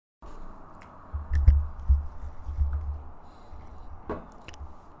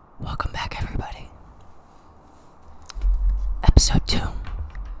Welcome back, everybody. Episode 2.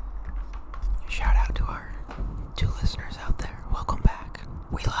 Shout out to our 2 listeners out there. Welcome back.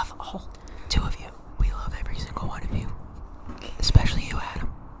 We love all 2 of you. We love every single one of you. Especially you,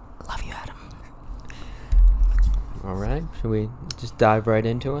 Adam. Love you, Adam. Alright, should we just dive right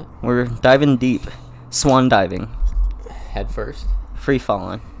into it? We're diving deep. Swan diving. Head first. Free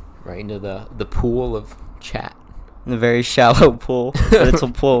falling. Right into the pool of chat. In a very shallow pool. But it's a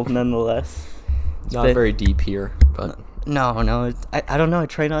pool nonetheless. Not very deep here, but... No. I don't know. I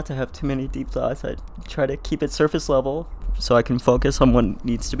try not to have too many deep thoughts. I try to keep it surface level so I can focus on what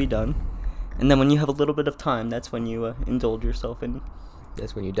needs to be done. And then when you have a little bit of time, that's when you indulge yourself in...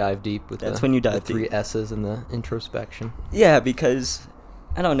 That's when you dive deep with the 3 S's in the introspection. Yeah, because,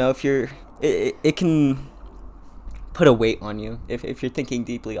 I don't know, if you're... It can put a weight on you if you're thinking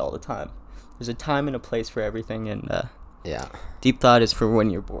deeply all the time. There's a time and a place for everything, and yeah, deep thought is for when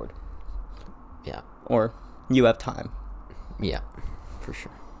you're bored. Yeah. Or you have time. Yeah, for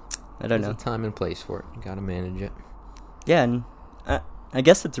sure. I don't know. There's a time and place for it. You gotta manage it. Yeah, and I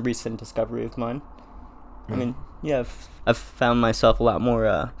guess it's a recent discovery of mine. I mean, yeah, I've found myself a lot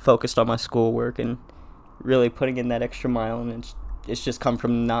more focused on my schoolwork and really putting in that extra mile, and it's just come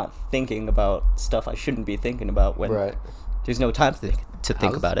from not thinking about stuff I shouldn't be thinking about when there's no time to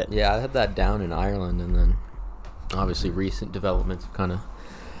think about it. Yeah, I had that down in Ireland, and then obviously recent developments have kind of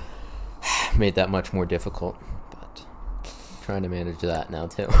made that much more difficult, but I'm trying to manage that now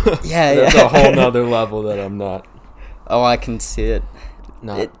too. Yeah, That's a whole nother level that I'm not. Oh, I can see it.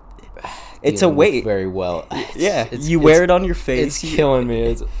 It's a weight. Very well. Yeah, you wear it on your face. It's killing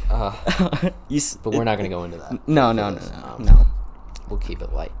me. But we're not going to go into that. No. We'll keep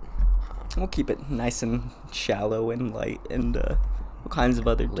it light. We'll keep it nice and shallow and light and all kinds of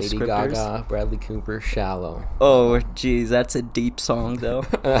other Lady descriptors. Gaga, Bradley Cooper, Shallow. Oh, geez, that's a deep song, though.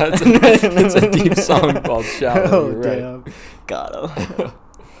 It's a deep song called Shallow. You're right. Damn. Got him.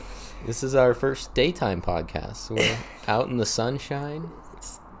 This is our first daytime podcast. We're out in the sunshine.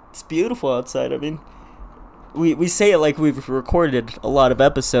 It's beautiful outside. I mean, we say it like we've recorded a lot of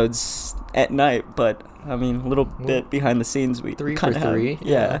episodes at night, but I mean, a little bit behind the scenes. We 3 for 3.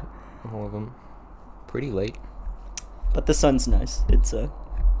 Yeah. All of them pretty late. But the sun's nice. It's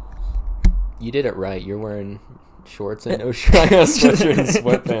You did it right. You're wearing shorts and no shirt. I got a sweatshirt and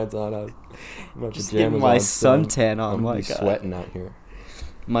sweatpants on. I was just getting my suntan on. I'm sweating out here.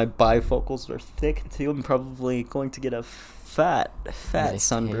 My bifocals are thick too. I'm probably going to get a fat nice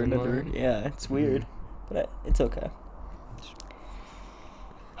sunburn. Yeah, it's weird, but it's okay.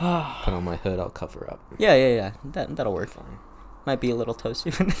 Put on my hood. I'll cover up. Yeah. That'll work. Fine. Might be a little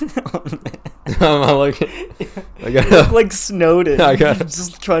toasty. I look like Snowden. I got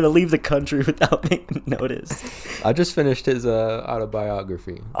just trying to leave the country without being noticed. I just finished his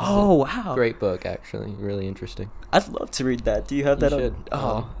autobiography. Oh, wow. Great book, actually. Really interesting. I'd love to read that. Do you have that? Should.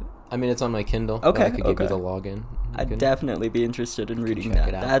 I mean, it's on my Kindle. Okay. I could give you the login. I'd definitely be interested in reading that.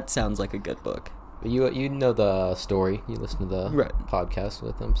 That sounds like a good book. You know the story. You listen to the podcast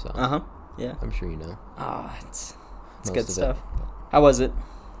with them, so. Yeah. I'm sure you know. It's good stuff. How was it?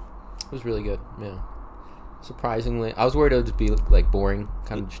 It was really good, yeah. Surprisingly, I was worried it would just be like boring,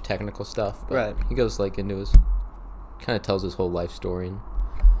 kind of just technical stuff. But he goes like into kind of tells his whole life story and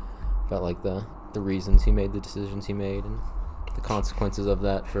about like the reasons he made the decisions he made and the consequences of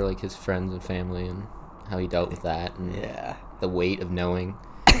that for like his friends and family and how he dealt with that and the weight of knowing.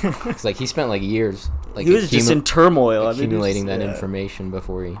 It's like he spent like years like he was just in turmoil, accumulating that information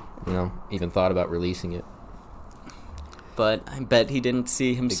before he even thought about releasing it. But I bet he didn't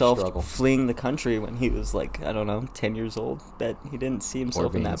see himself fleeing the country when he was like, I don't know, 10 years old. Bet he didn't see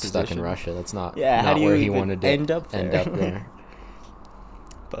himself in that position. Stuck in Russia. That's not how do you where he wanted to end up there.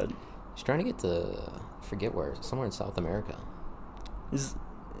 But he's trying to get to forget where, somewhere in South America.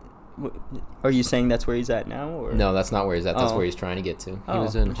 Are you saying that's where he's at now? Or? No, that's not where he's at. That's where he's trying to get to. He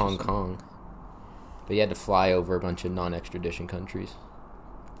was in Hong Kong, but he had to fly over a bunch of non-extradition countries.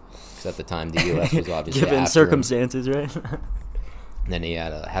 At the time, the U.S. was obviously given circumstances, right? And then he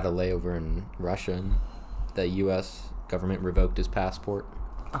had a layover in Russia, and the U.S. government revoked his passport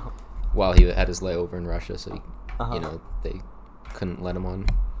while he had his layover in Russia. So, they couldn't let him on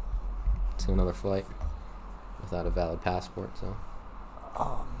to another flight without a valid passport. So,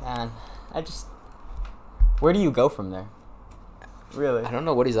 oh man, where do you go from there? Really, I don't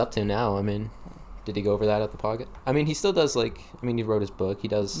know what he's up to now. I mean. Did he go over that at the pocket? I mean, he still does he wrote his book. He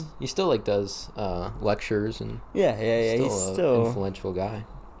still does lectures and he's still an influential guy.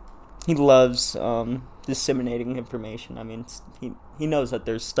 He loves disseminating information. I mean, he knows that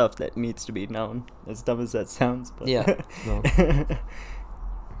there's stuff that needs to be known. As dumb as that sounds, but yeah, no.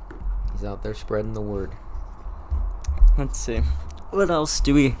 He's out there spreading the word. Let's see. What else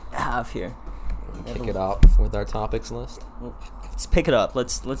do we have here? Kick it off with our topics list. Let's pick it up.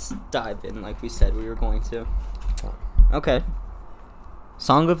 Let's dive in like we said we were going to. Okay.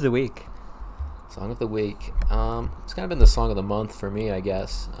 Song of the week. Song of the week. It's kind of been the song of the month for me, I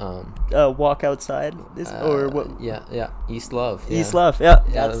guess. Walk Outside or what? Yeah. East Love. Yeah. East Love. Yeah,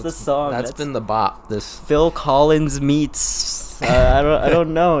 that's the song. That's been the bop. This Phil Collins meets. I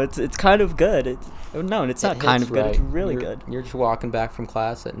don't know. It's kind of good. It's not kind of good. Right. It's really good. You're just walking back from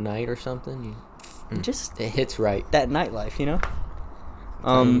class at night or something. It hits right. That nightlife, you know.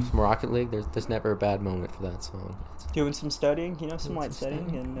 From Rocket League, there's never a bad moment for that song. Doing some studying, some light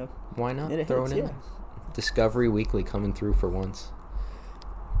studying, and why not throw it in? Yeah. Discovery Weekly coming through for once.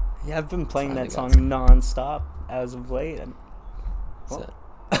 Yeah, I've been playing that song nonstop as of late. And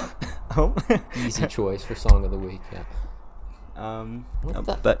easy choice for song of the week. Yeah.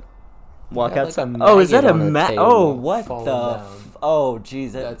 But walk outside. Like is that a mat? Oh, what the? Oh,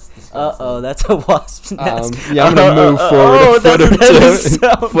 jeez. That's disgusting. That's a wasp's nest. Yeah, I'm gonna move forward a foot or two.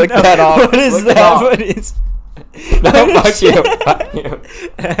 Flick that off. What is that? What is? No, fuck you.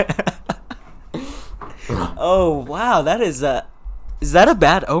 Oh wow, that is that a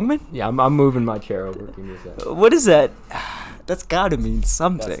bad omen? Yeah, I'm moving my chair over. Give me a second. What is that? That's gotta mean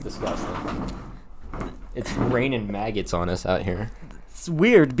something. That's disgusting. It's raining maggots on us out here. It's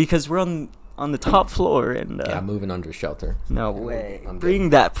weird because we're on the top floor and I'm moving under shelter. No way.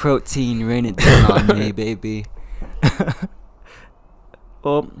 Bring that protein, rain it down on me, baby.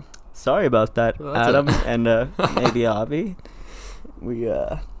 Well, sorry about that, Adam and maybe Avi. We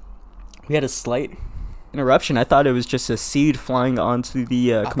had a slight interruption. I thought it was just a seed flying onto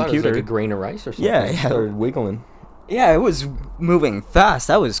the I computer. Thought it was like a grain of rice or something. Yeah. It started wiggling. Yeah, it was moving fast.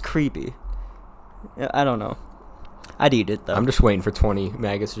 That was creepy. I don't know. I'd eat it though. I'm just waiting for 20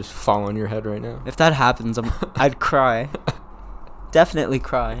 maggots to just fall on your head right now. If that happens, I'd cry. Definitely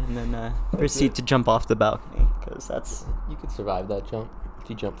cry, and then proceed to jump off the balcony because that's. You could survive that jump if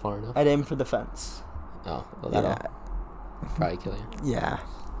you jump far enough. I'd aim for the fence. Oh, well, that'll probably kill you. Yeah.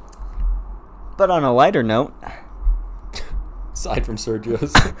 But on a lighter note, aside from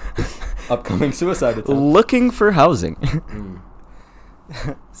Sergio's upcoming suicide attempt, looking for housing.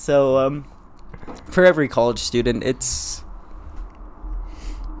 So, for every college student, it's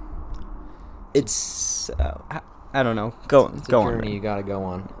I don't know. Go a journey on. You gotta go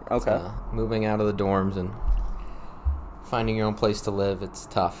on. Okay. Moving out of the dorms and finding your own place to live. It's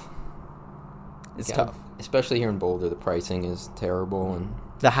tough. It's tough, especially here in Boulder. The pricing is terrible, and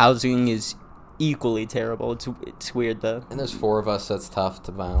the housing is equally terrible. It's weird though. And there's 4 of us. That's tough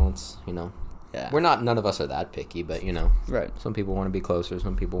to balance. Yeah. None of us are that picky, but right. Some people want to be closer.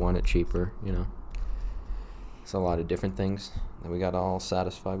 Some people want it cheaper. It's a lot of different things that we got to all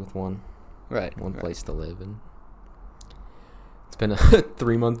satisfy with one place to live. And it's been a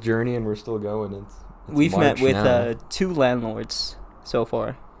 3-month journey, and we're still going. It's We've March met with now. 2 landlords so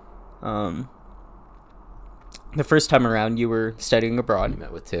far. The first time around, you were studying abroad. We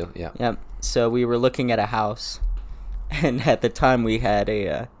met with 2, yeah. Yep. So we were looking at a house, and at the time we had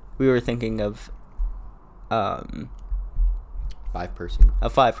we were thinking of 5-person. A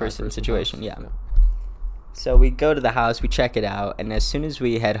 5-person situation, house. yeah. So we go to the house, we check it out, and as soon as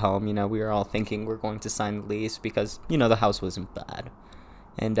we head home, we were all thinking we're going to sign the lease because, the house wasn't bad.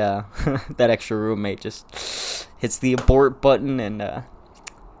 And that extra roommate just hits the abort button, and the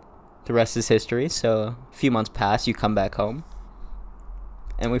rest is history. So a few months pass, you come back home,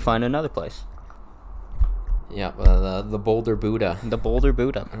 and we find another place. Yeah, the Boulder Buddha. The Boulder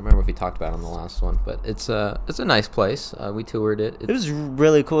Buddha. I don't remember if we talked about it on the last one, but it's a nice place. We toured it. It was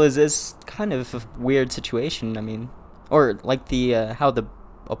really cool. It's kind of a weird situation. Or like the how the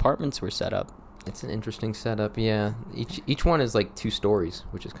apartments were set up. It's an interesting setup. Yeah, each one is like 2 stories,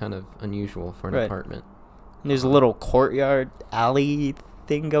 which is kind of unusual for an apartment. And there's a little courtyard alley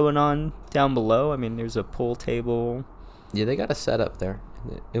thing going on down below. There's a pool table. Yeah, they got a setup there.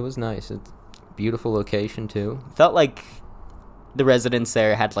 It was nice. It's beautiful location too. Felt like the residents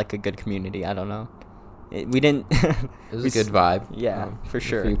there had like a good community. I don't know. We didn't. It was a good vibe. Yeah, for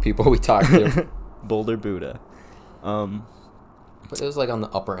sure. A few people we talked to. Boulder Buddha. But it was like on the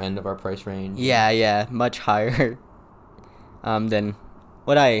upper end of our price range. Yeah, much higher than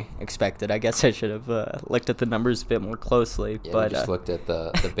what I expected. I guess I should have looked at the numbers a bit more closely. Yeah, but we just looked at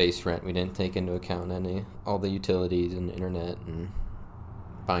the base rent. We didn't take into account all the utilities and internet and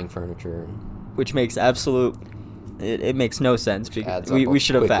buying furniture. Which makes it makes no sense because we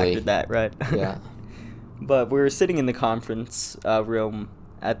should have factored that, right? Yeah. But we were sitting in the conference room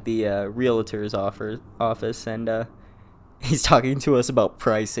at the realtor's office, and he's talking to us about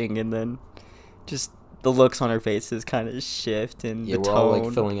pricing, and then just the looks on our faces kind of shift, and the tone. All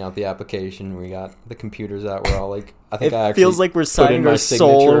like filling out the application. We got the computers out. We're all like, I think it feels like we're signing our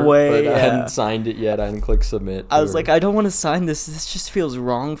soul away. But I hadn't signed it yet. I didn't click submit. I was like, I don't want to sign this. This just feels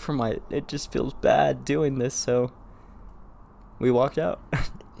wrong for my. It just feels bad doing this. So we walked out.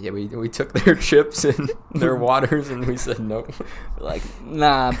 Yeah, we took their chips and their waters, and we said no. Like,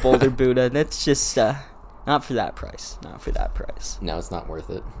 nah, Boulder Buddha. That's just not for that price. Not for that price. No, it's not worth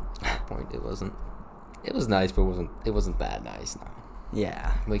it. At that point, it wasn't. It was nice, but it wasn't that nice. No.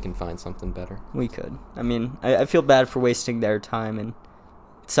 Yeah. We can find something better. We could. I mean, I feel bad for wasting their time, and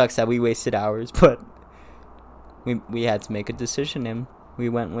it sucks that we wasted ours, but we had to make a decision, and we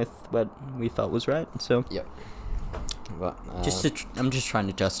went with what we felt was right. So. Yep. But, I'm just trying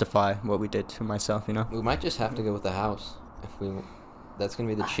to justify what we did to myself, you know. We might just have to go with the house that's going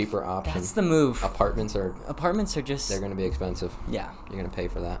to be the cheaper option. That's the move. Apartments are just... They're going to be expensive. Yeah. You're going to pay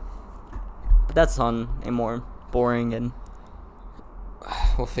for that. But that's on a more boring and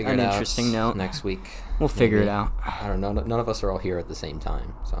we'll figure it out. Interesting note next week. We'll figure it out. I don't know. None of us are all here at the same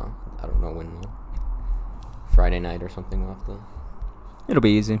time, so I don't know when Friday night or something we'll have to... It'll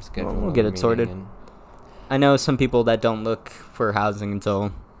be easy. We'll get it sorted. I know some people that don't look for housing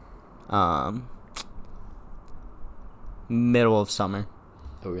until middle of summer.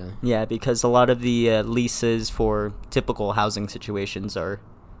 Oh, really? Yeah, because a lot of the leases for typical housing situations are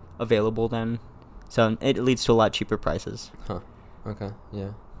available then. So it leads to a lot cheaper prices. Huh. Okay,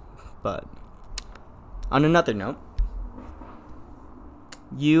 yeah. But on another note,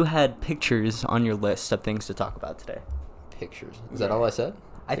 you had pictures on your list of things to talk about today. Pictures? Is that all I said?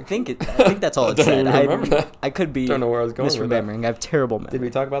 I think that's all it said. I remember that. I could be don't know where I was going misremembering. I have terrible memory. Did we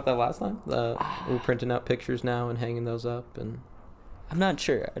talk about that last time? We're printing out pictures now and hanging those up, and I'm not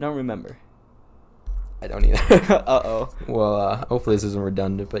sure. I don't remember. I don't either. Uh-oh. Well, hopefully this isn't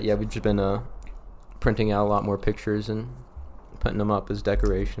redundant, but yeah, we've just been printing out a lot more pictures and putting them up as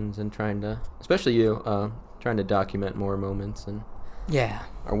decorations and trying to, especially you, trying to document more moments and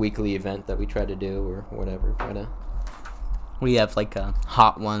our weekly event that we try to do or whatever. We have like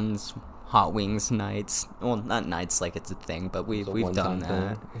hot wings nights. Well, not nights like it's a thing, but we've done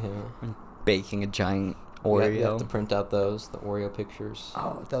that. Yeah. Baking a giant Oreo. You have to print out the Oreo pictures.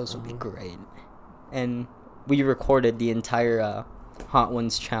 Oh, those would be great. And we recorded the entire Hot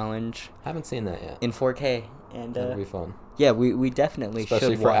Ones challenge. Haven't seen that yet. In 4K. And that'll be fun. Yeah, we definitely should watch it.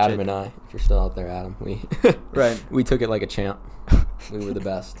 Especially for Adam and I. If you're still out there, Adam. Right. We took it like a champ. We were the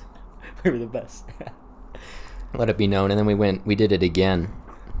best. We were the best. Let it be known. And then we did it again.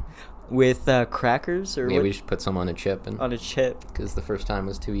 With crackers? Or we just put some on a chip. On a chip. Because the first time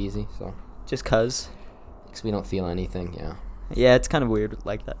was too easy. So just because? Because we don't feel anything, yeah. Yeah, it's kind of weird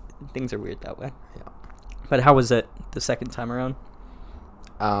like that. Things are weird that way. Yeah. But how was it the second time around?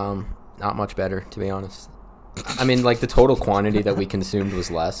 Not much better, to be honest. I mean, like, the total quantity that we consumed was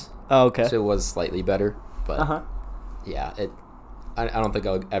less. Oh, okay. So it was slightly better. But, yeah, I don't think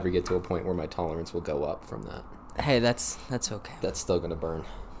I'll ever get to a point where my tolerance will go up from that. Hey, that's okay. That's still going to burn.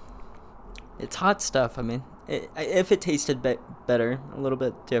 It's hot stuff. I mean, if it tasted better, a little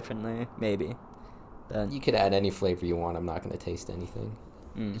bit differently, maybe. But you could add any flavor you want. I'm not going to taste anything.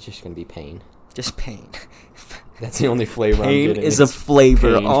 It's just going to be pain. Just pain. That's the only flavor pain I'm getting. Pain is a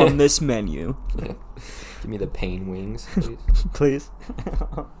flavor on this menu. Yeah. Give me the pain wings, please. Please.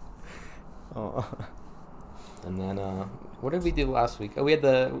 Oh. And then, what did we do last week? Oh, we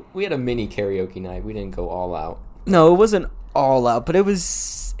had a mini karaoke night. We didn't go all out. No, it wasn't all out, but it was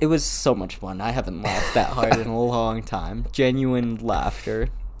so much fun. I haven't laughed that hard in a long time. Genuine laughter.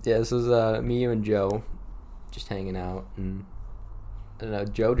 Yeah, this was me, you, and Joe just hanging out, and I don't know,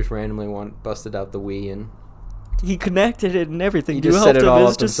 Joe just randomly busted out the Wii, and he connected it and everything. He just set it all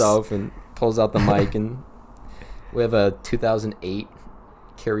up himself and pulls out the mic, and we have a 2008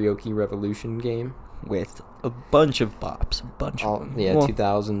 Karaoke Revolution game with a bunch of bops, of them. Yeah,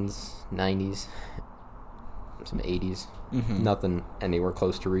 2000s, 90s, some 80s. Mm-hmm. Nothing anywhere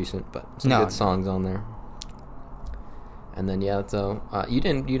close to recent, but some good songs on there. And then so you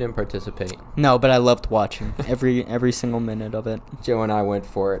didn't participate. No, but I loved watching every single minute of it. Joe and I went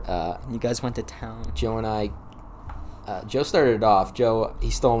for it. You guys went to town. Joe and I. Joe started it off. Joe, he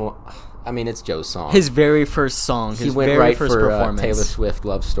stole. I mean, it's Joe's song. His very first song. He went right for Taylor Swift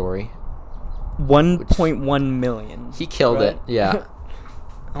 "Love Story." 1.1 million. He killed it. Yeah.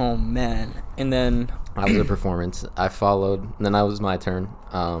 Oh man! And then that was a performance. I followed. And then that was my turn.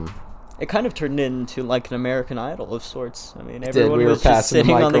 It kind of turned into like an American Idol of sorts. I mean, everyone was just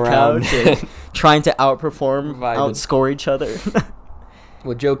sitting on the couch and trying to outscore each other.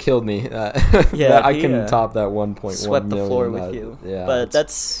 Well, Joe killed me. Yeah, I can top that 1.1 swept the million, floor with you. Yeah, but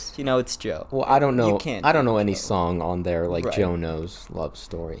that's it's Joe. Well, I don't know. You can't I don't know any song on there like Right. Joe Knows Love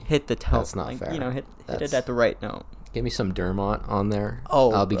Story. Hit the tone. That's not fair. Hit it at the right note. Give me some Dermot on there.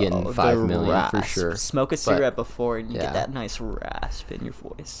 Oh, I'll be getting 5 million rasp. for sure. Smoke a cigarette before, and you yeah. get that nice rasp in your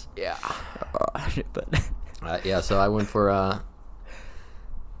voice. Yeah. But Yeah. So I went for. I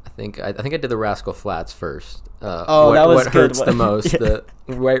think I did the Rascal Flats first. that was what good. hurts the most. Yeah.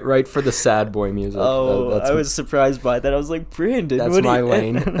 Right for the sad boy music. I was surprised by that. I was like, Brandon, that's my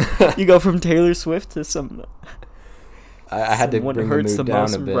lane. You go from Taylor Swift to some. I had to bring the mood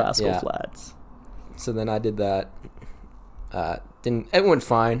down a bit. Rascal Flats. So then I did that. It went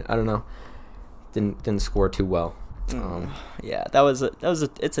fine. I don't know. Didn't score too well. Yeah, it's a tough one.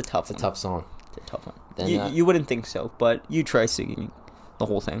 It's a tough song. It's a tough one. Then, you wouldn't think so, but you try singing the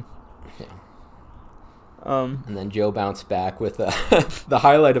whole thing. Yeah. And then Joe bounced back with the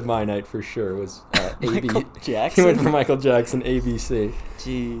highlight of my night for sure was Michael Jackson. He went for Michael Jackson, ABC.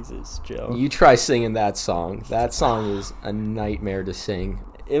 Jesus, Joe. You try singing that song. That song is a nightmare to sing.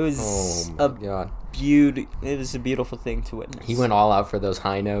 It was God. It was a beautiful thing to witness. He went all out for those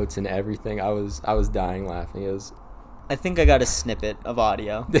high notes and everything. I was dying laughing. I think I got a snippet of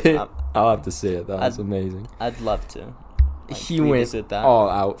audio. I'll have to see it. That was amazing. I'd love to. He went all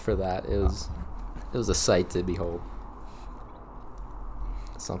out for that. It was a sight to behold.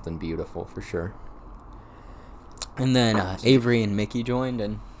 Something beautiful for sure. And then Avery and Mickey joined,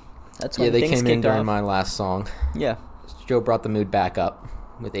 and that's when they things came in kicked during off. my last song. Yeah. Joe brought the mood back up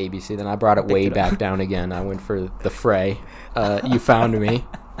with ABC. Then I brought it way back down again. I went for the fray. You found me.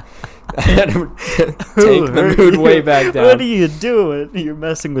 I had to take the mood way back down. What are you doing? You're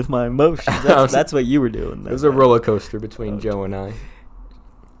messing with my emotions. That's what you were doing. It was a roller coaster between Joe and I.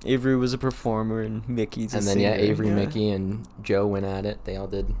 Avery was a performer and Mickey's a singer. Avery, Mickey, and Joe went at it. They all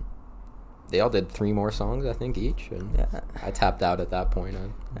did 3 more songs, I think, each. And I tapped out at that point.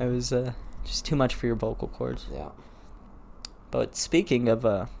 I was just too much for your vocal cords. Yeah. But speaking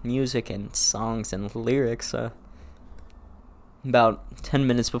of music and songs and lyrics, about 10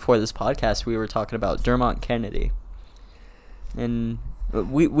 minutes before this podcast, we were talking about Dermot Kennedy. And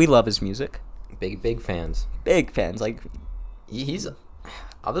we love his music. Big fans. Big fans. Like, he's,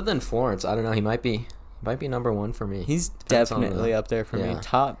 other than Florence, I don't know, he might be number 1 for me. He's definitely up there for me.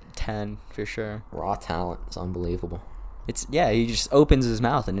 Top 10 for sure. Raw talent. It's unbelievable. He just opens his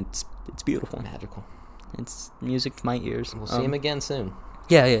mouth and it's beautiful. Magical. It's music to my ears. We'll see him again soon.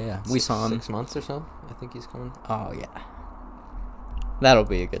 Yeah. We saw him 6 months or so. I think he's coming. Oh yeah, that'll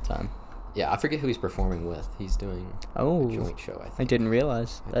be a good time. Yeah, I forget who he's performing with. He's doing a joint show. I think. I didn't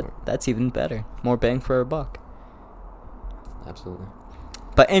realize that's even better. More bang for our buck. Absolutely.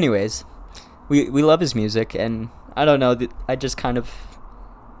 But anyways, we love his music, and I don't know. I just kind of.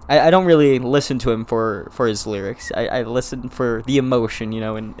 I don't really listen to him for his lyrics. I listen for the emotion,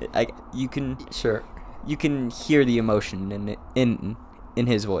 and you can hear the emotion in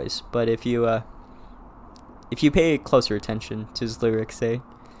his voice. But if you pay closer attention to his lyrics, they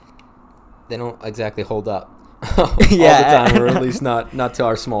don't exactly hold up all the time, or at least not to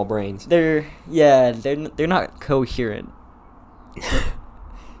our small brains. They're not coherent.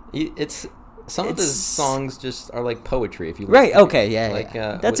 Some of his songs just are like poetry. If you right, okay,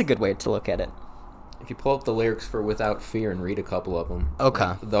 yeah. That's a good way to look at it. If you pull up the lyrics for Without Fear and read a couple of them,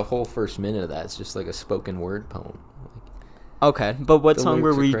 okay, the whole first minute of that is just like a spoken word poem. Okay, but what song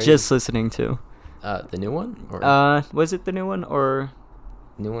were we just listening to? The new one? Or was it the new one or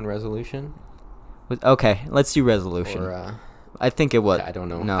new one? Resolution. Okay, let's do Resolution. Or I think it was. I don't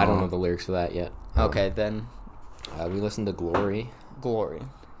know. No. I don't know the lyrics for that yet. Okay, then. We listened to Glory.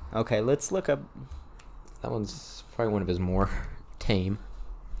 Okay, let's look up. That one's probably one of his more tame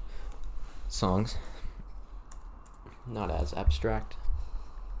songs. Not as abstract.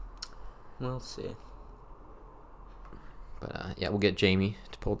 We'll see. But we'll get Jamie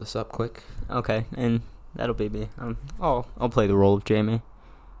to pull this up quick. Okay, and that'll be me. I'll play the role of Jamie.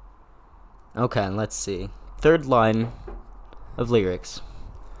 Okay, let's see. Third line of lyrics.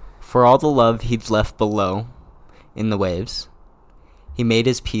 For all the love he'd left below in the waves, he made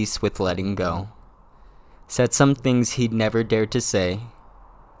his peace with letting go. Said some things he'd never dared to say.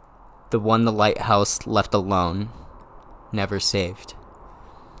 The one the lighthouse left alone, never saved.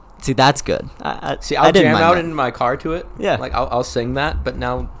 See, that's good. I'll jam out in my car to it. Yeah. Like, I'll sing that, but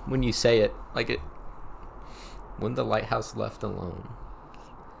now when you say it, when the lighthouse left alone.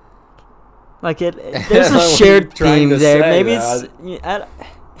 Like, there's a shared theme there. Maybe it's...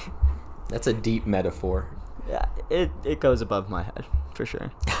 That's a deep metaphor. Yeah, it goes above my head, for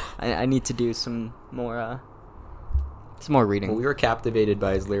sure. I need to do some more It's more reading. Well, we were captivated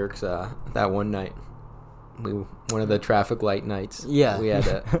by his lyrics that one night. One of the traffic light nights. Yeah. We had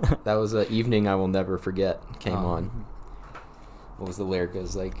that was an evening I will never forget. Came on. What was the lyric? It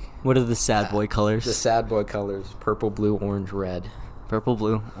was like... What are the sad boy colors? The sad boy colors. Purple, blue, orange, red. Purple,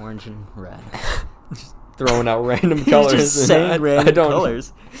 blue, orange, and red. Just throwing out random colors. Just saying random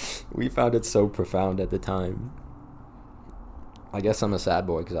colors. We found it so profound at the time. I guess I'm a sad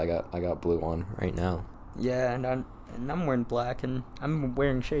boy because I got blue on right now. Yeah, and I'm wearing black, and I'm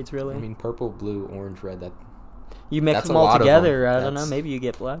wearing shades, really. I mean, purple, blue, orange, red, you mix them all together, I don't know, maybe you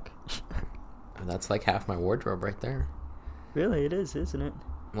get black. That's like half my wardrobe right there. Really, it is, isn't it?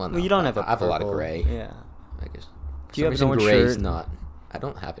 Well, no, you don't have I have a lot of gray. Yeah. I guess. Do you have an orange gray's shirt? Not. I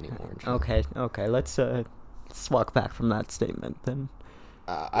don't have any orange. Okay. Let's walk back from that statement then.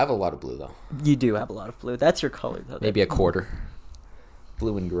 I have a lot of blue though. You do have a lot of blue. That's your color though. Maybe a quarter.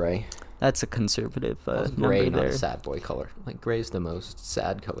 Blue and gray. That's a conservative gray, number not there. a sad boy color. Like gray's the most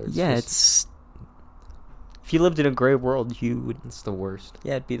sad color. It's if you lived in a gray world, you would. It's the worst.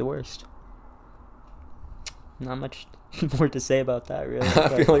 Yeah, it'd be the worst. Not much more to say about that, really.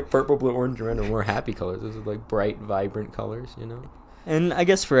 I feel like purple, blue, orange, and red are more happy colors. Those are like bright, vibrant colors, you know. And I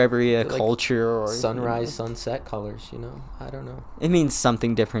guess for every culture like or sunrise, sunset colors, you know. I don't know. It means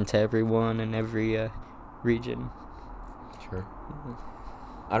something different to everyone in every region. Sure.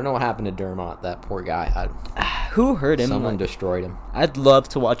 I don't know what happened to Dermot, that poor guy. Who hurt him? Someone destroyed him. I'd love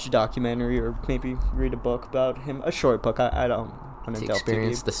to watch a documentary or maybe read a book about him. A short book. I don't want to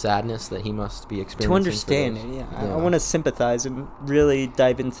experience the sadness that he must be experiencing. To understand it, yeah. I want to sympathize and really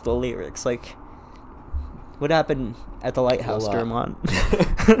dive into the lyrics. Like, what happened at the lighthouse, Dermot?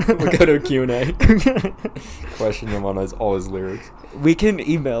 We'll go to a Q&A. Question him on all his lyrics. We can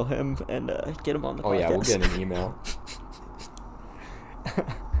email him and get him on the podcast. Oh, yeah, we'll get an email.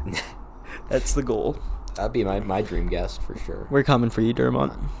 That's the goal. That'd be my dream guest for sure. We're coming for you,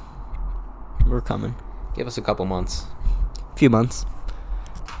 Dermot. We're coming. Give us a couple months. A few months.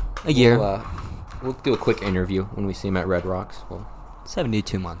 A year. We'll do a quick interview when we see him at Red Rocks.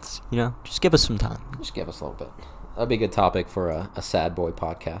 72 months, you know? Just give us some time. Just give us a little bit. That'd be a good topic for a sad boy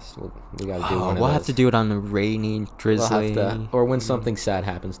podcast. We got to do one of those. We'll have to do it on a rainy, drizzly... or when something sad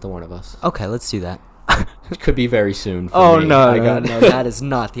happens to one of us. Okay, let's do that. It could be very soon for me. No, that is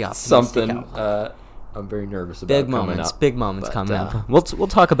not the optimistic something I'm very nervous about. Big moments coming up. We'll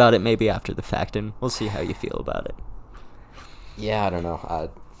talk about it maybe after the fact, and we'll see how you feel about it. Yeah, I don't know.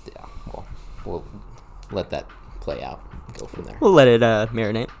 We'll let that play out and go from there. We'll let it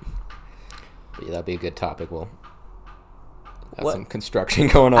marinate. But yeah, that'd be a good topic. We'll have some construction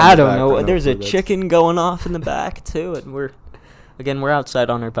going on. I don't know. There's a chicken going off in the back, too, and we're outside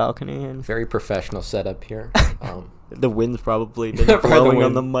on our balcony. And very professional setup here. The wind's probably been blowing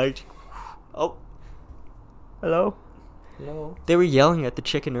on the mic. Oh. Hello? Hello. They were yelling at the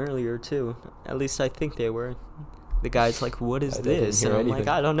chicken earlier, too. At least I think they were. The guy's like, what is this? And I'm like,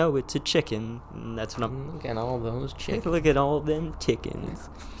 I don't know. It's a chicken. And that's what I'm... Look at all those chickens. Look at all them chickens.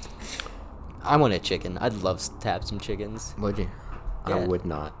 I want a chicken. I'd love to have some chickens. Would you? Yeah. I would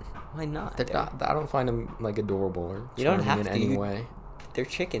not. Why not? I don't find them like adorable or you don't have in to, any way. They're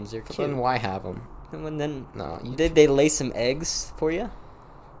chickens. They're cute. Then why have them? And then no. Did they lay some eggs for you?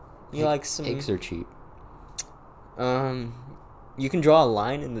 You like some eggs are cheap. You can draw a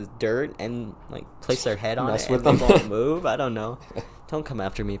line in the dirt and like place their head on it and them. They won't move. I don't know. Don't come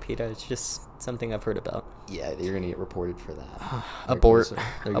after me, Peter. It's just something I've heard about. Yeah, you're gonna get reported for that. Abort.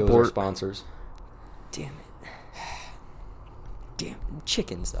 There goes our sponsors. Damn it. Damn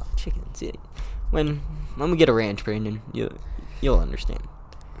chickens though. Chickens. When we get a ranch, Brandon, you'll understand.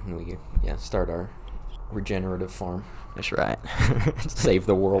 We start our regenerative farm. That's right. Save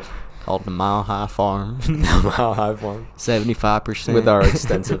the world. Called the Mile High Farm. The Mile High Farm. 75%. With our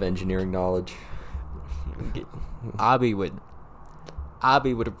extensive engineering knowledge. Abby would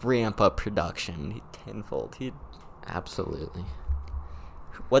ramp up production tenfold. Absolutely.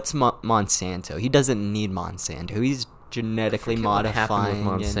 What's Monsanto? He doesn't need Monsanto. He's genetically modifying.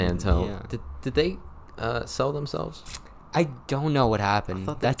 What happened with Monsanto? Did they sell themselves? I don't know what happened. I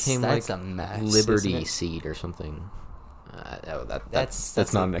thought that's a mess. Liberty seed or something.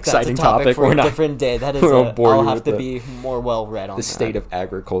 That's not an that's exciting a topic for We're a not, different day. That is. I'll have to be more well read on the state of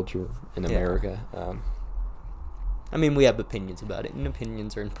agriculture in America. I mean, we have opinions about it, and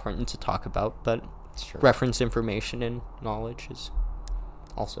opinions are important to talk about, but reference information and knowledge is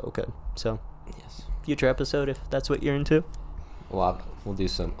also good. So, yes, future episode if that's what you're into. Well, we'll do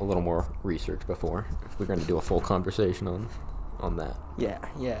a little more research before if we're going to do a full conversation on that.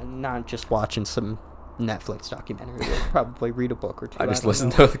 Yeah, not just watching some Netflix documentary. We'll probably read a book or two. I just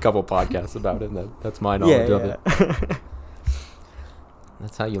listened to a couple podcasts about it, and that's my knowledge of it.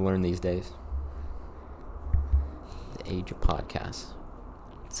 That's how you learn these days. The age of podcasts.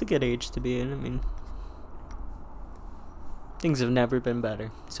 It's a good age to be in. I mean, things have never been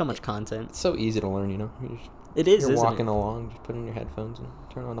better. So much content. It's so easy to learn, you know. You're walking along, just put in your headphones and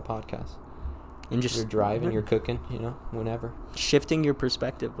turn on a podcast. And just you're driving, you're cooking, you know, whenever. Shifting your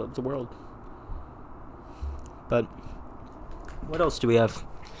perspective of the world. But what else do we have?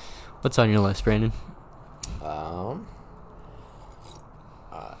 What's on your list, Brandon?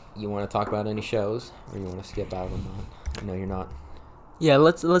 You want to talk about any shows, or you want to skip out on that? I know you're not. Yeah,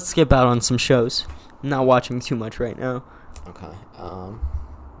 let's skip out on some shows. I'm not watching too much right now. Okay.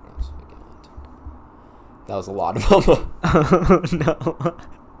 What else we got? That was a lot of them. Oh, no.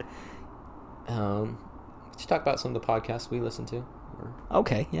 Let's talk about some of the podcasts we listen to.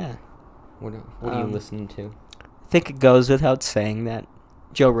 Okay, yeah. What are you listening to? I think it goes without saying that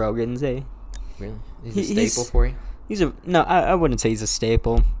Joe Rogan's a... Really? He's a staple for you? No, I wouldn't say he's a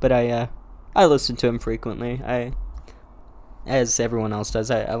staple, but I listen to him frequently. As everyone else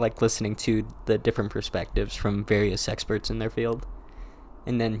does, I like listening to the different perspectives from various experts in their field.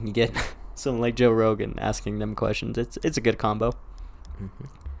 And then you get someone like Joe Rogan asking them questions. It's a good combo.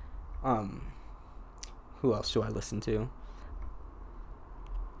 Mm-hmm. Who else do I listen to?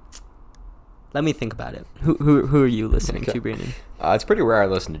 Let me think about it. Who are you listening to, Brandon? It's pretty rare I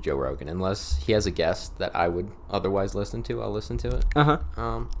listen to Joe Rogan. Unless he has a guest that I would otherwise listen to, I'll listen to it.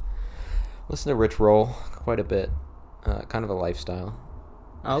 Listen to Rich Roll quite a bit. Kind of a lifestyle,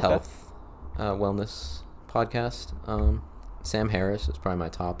 health, wellness podcast. Sam Harris is probably my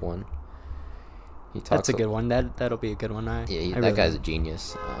top one. That's a good one. That'll be a good one. That guy's a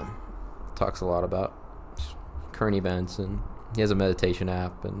genius. Talks a lot about current events, and he has a meditation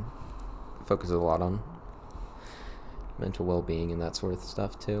app and focuses a lot on mental well-being and that sort of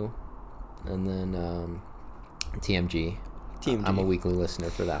stuff too. And then TMG. I'm a weekly listener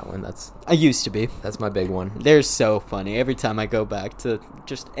for that one. I used to be. That's my big one. They're so funny. Every time I go back to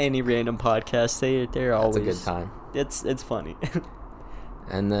just any random podcast, they're always... It's a good time. It's funny.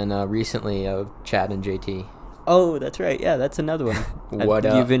 And then recently, Chad and JT. Oh, that's right. Yeah, that's another one. What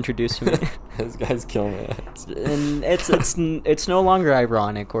up? You've introduced me. Those guys kill me. And it's no longer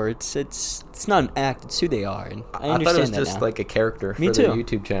ironic, or it's not an act. It's who they are. And I understand thought it was that just now. like a character for their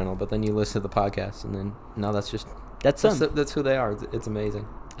YouTube channel, but then you listen to the podcast, and then no, that's just that's who they are. It's amazing.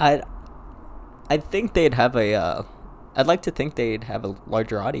 I think they'd have a. I'd like to think they'd have a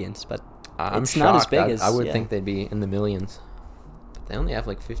larger audience, but it's not as big as I would think they'd be in the millions. They only have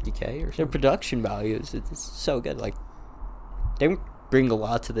like 50K or something. Their production values, it's so good. Like, they bring a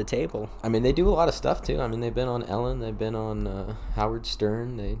lot to the table. I mean, they do a lot of stuff too. I mean, they've been on Ellen, they've been on Howard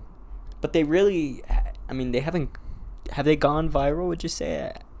Stern. But they really, I mean, they haven't. Have they gone viral? Would you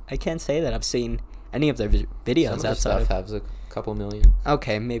say? I can't say that I've seen any of their videos. Some of outside their stuff has a couple million.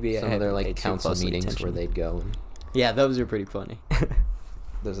 Okay, maybe some of their like council meetings where they'd go. And yeah, those are pretty funny.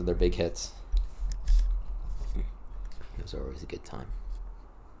 Those are their big hits. Those are always a good time.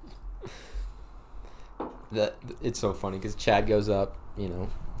 It's so funny because Chad goes up, you know,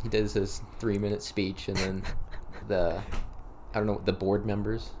 he does his 3-minute speech, and then the board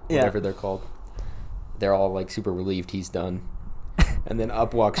members, whatever they're called, they're all like super relieved he's done, and then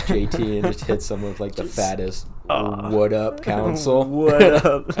up walks JT and just hits them with like the fattest "What up, council?" What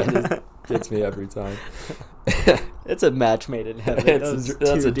up? It just gets me every time. It's a match made in heaven.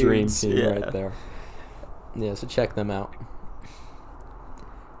 That's a dream team right there. Yeah, so check them out.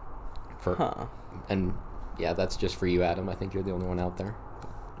 And yeah, that's just for you, Adam. I think you're the only one out there.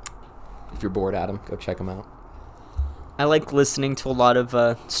 If you're bored, Adam, go check them out. I like listening to a lot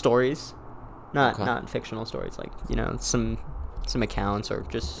of stories, not fictional stories, like, you know, some accounts or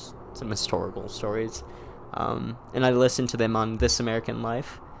just some historical stories. And I listen to them on This American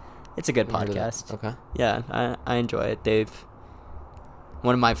Life. It's a good podcast. Okay. Yeah, I enjoy it.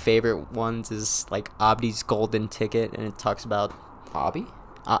 One of my favorite ones is like Abdi's Golden Ticket, and it talks about Abdi,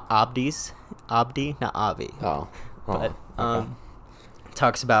 not Avi. But it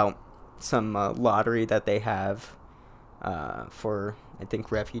talks about some lottery that they have for, I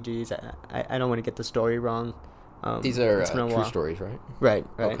think, refugees. I don't want to get the story wrong. These are true stories, right? Right.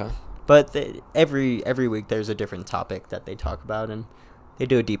 Okay. But every week there's a different topic that they talk about, and they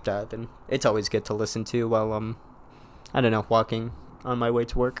do a deep dive, and it's always good to listen to while I don't know, walking on my way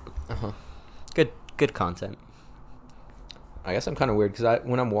to work. Good content. I guess I'm kind of weird because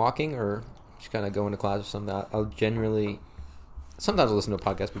when I'm walking or just kind of going to class or something, I'll generally, sometimes I'll listen to a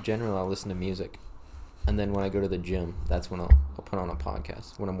podcast, but generally I'll listen to music. And then when I go to the gym, that's when I'll put on a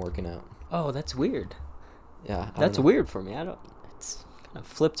podcast when I'm working out. Oh, that's weird. Yeah. That's weird for me. It's kind of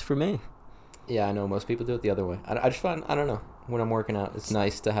flipped for me. Yeah, I know. Most people do it the other way. I just find, I don't know. when I'm working out. It's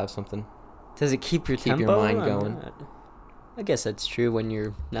nice to have something. Does it keep your Keep tempo? your mind going. I guess that's true when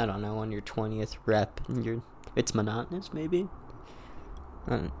you're, I don't know, on your 20th rep and it's monotonous maybe.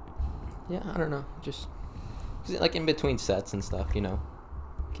 Yeah, I don't know. Just like in between sets and stuff,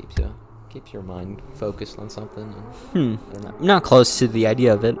 keeps your mind focused on something. And, I don't know. I'm not close to the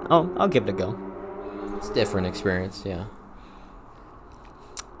idea of it. Oh, I'll give it a go. It's a different experience, yeah.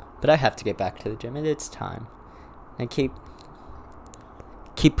 But I have to get back to the gym. It's time. I keep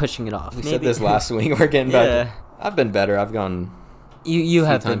pushing it off. We said this last week. We're getting back. I've been better. I've gone. You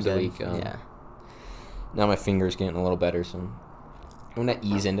have times been a week. Yeah. Now my finger's getting a little better, so I'm gonna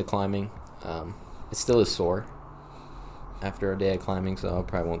ease into climbing. It still is sore after a day of climbing, so I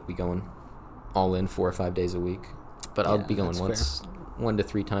probably won't be going all in 4 or 5 days a week. But I'll be going 1 to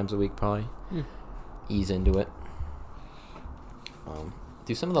 3 times a week probably. Ease into it.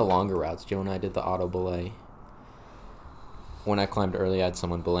 Do some of the longer routes. Joe and I did the auto belay. When I climbed early, I had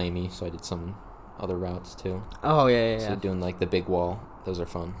someone belay me, so I did some other routes too. Oh yeah. So doing like the big wall, those are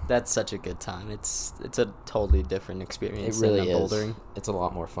fun. That's such a good time. It's a totally different experience. It really than is. Bouldering. It's a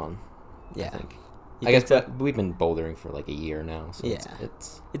lot more fun. Yeah. I think. I guess but we've been bouldering for like a year now, so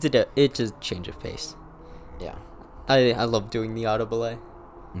it's a change of pace. Yeah. I love doing the auto belay.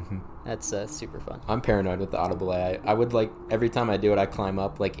 Mm-hmm. That's super fun. I'm paranoid with the auto belay. I would like every time I do it, I climb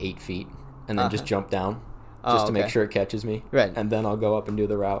up like 8 feet and then just jump down. Just to make sure it catches me, right? And then I'll go up and do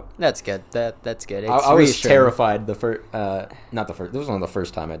the route. That's good. That's good. I was terrified the first, not the first. This was only the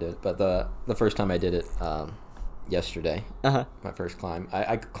first time I did it, but the first time I did it, yesterday. My first climb.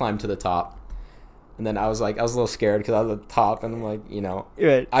 I climbed to the top, and then I was a little scared because I was at the top, and I'm like,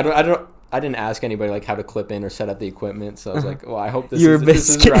 right. I didn't ask anybody like how to clip in or set up the equipment, so I was like, well, I hope this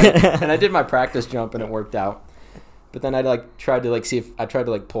is right. And I did my practice jump, and it worked out. But then I tried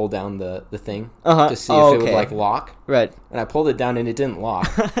to pull down the thing to see if it would lock. Right. And I pulled it down and it didn't lock.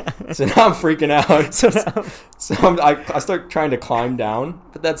 So now I'm freaking out. I start trying to climb down,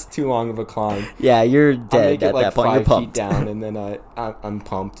 but that's too long of a climb. Yeah, you're dead at that point. You're 5 feet down, and then I'm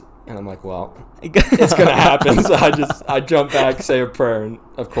pumped, and I'm like, well, it's gonna happen. So I jump back, say a prayer, and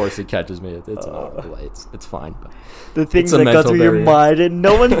of course it catches me. It's an auto delay. It's fine. But the things that go through your mind, and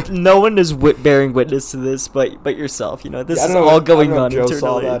no one is bearing witness to this, but yourself. This is all going on Joe internally.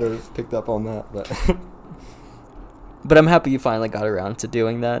 saw that or picked up on that, but but I'm happy you finally got around to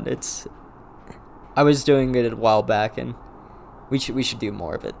doing that. I was doing it a while back, and we should do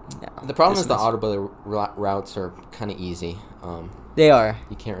more of it now. The problem is the auto belay routes are kind of easy. They are.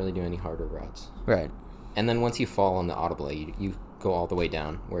 You can't really do any harder routes. Right. And then once you fall on the auto belay, you go all the way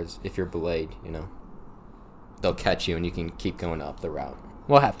down. Whereas if you're belayed, they'll catch you and you can keep going up the route.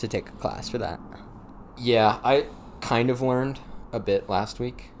 We'll have to take a class for that. Yeah, I kind of learned a bit last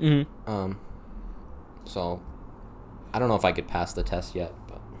week. Mm-hmm. So I don't know if I could pass the test yet,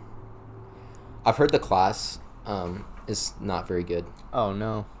 but I've heard the class is not very good. Oh,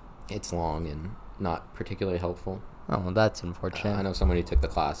 no. It's long and not particularly helpful. Oh, that's unfortunate. I know someone who took the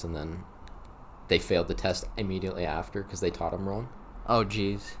class and then they failed the test immediately after because they taught them wrong. Oh,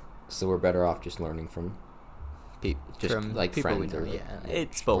 jeez. So we're better off just learning from friends.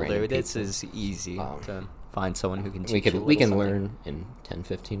 It's Boulder. This is easy to find someone who can teach we can learn in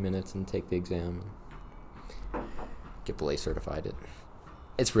 10-15 minutes and take the exam and get belay certified.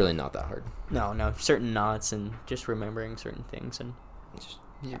 It's really not that hard. No, certain knots and just remembering certain things and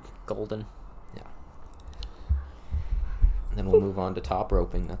golden. Yeah. And then we'll move on to top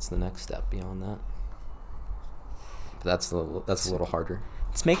roping. That's the next step beyond that. But that's a little harder.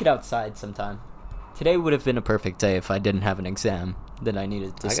 Let's make it outside sometime. Today would have been a perfect day if I didn't have an exam that I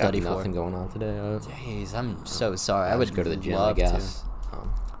needed to study for. I got nothing going on today. Jeez, I'm so sorry. I would go to the gym, I guess.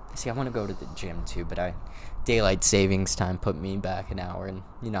 See, I want to go to the gym too, but daylight savings time put me back an hour, and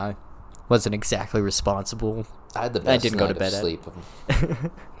I wasn't exactly responsible. I had the best didn't go to bed sleep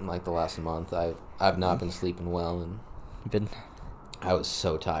in like the last month. I've not been sleeping well, and I was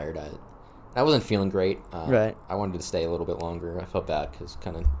so tired. I wasn't feeling great. Right. I wanted to stay a little bit longer. I felt bad because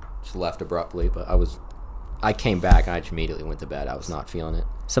kind of just left abruptly, but I came back and I just immediately went to bed. I was not feeling it.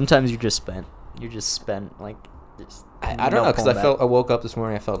 Sometimes you're just spent. I don't know, because I woke up this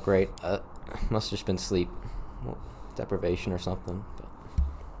morning, I felt great. Must have just been sleep deprivation or something. But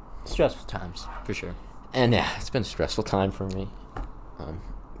stressful times, for sure. And yeah, it's been a stressful time for me. But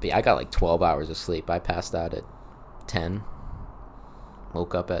yeah, I got like 12 hours of sleep. I passed out at 10.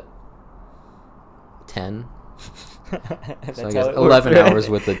 Woke up at 10. So I guess 11 hours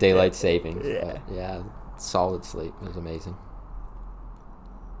with the daylight savings. Yeah. But yeah, solid sleep. It was amazing.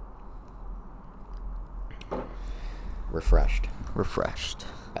 Refreshed. Refreshed.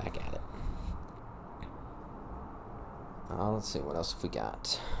 Back at it. Let's see, what else have we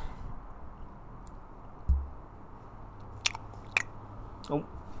got? Oh,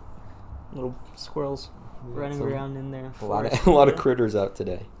 little squirrels running around in there. A lot of critters out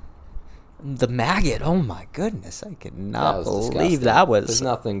today. The maggot. Oh my goodness! I could not believe disgusting. that was. There's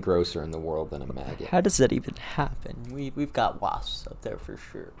nothing grosser in the world than a maggot. How does that even happen? We've got wasps up there for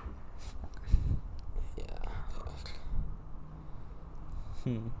sure. Yeah.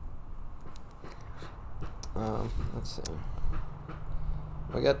 Let's see.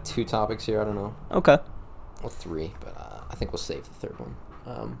 We got 2 topics here. I don't know. Okay. Well, 3, but I think we'll save the third one.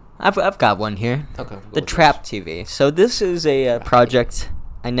 I've got one here. Okay. The Trap TV. So this is a project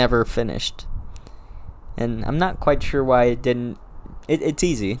I never finished, and I'm not quite sure why it didn't. It's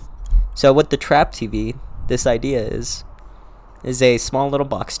easy. So what the Trap TV, this idea is a small little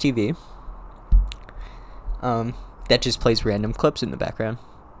box TV that just plays random clips in the background.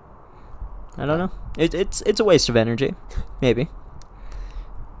 I don't know. It's a waste of energy, maybe,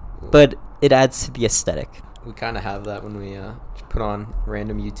 but it adds to the aesthetic. We kind of have that when we put on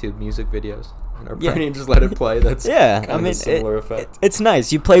random YouTube music videos in our party and just let it play. That's kind of a similar effect. It's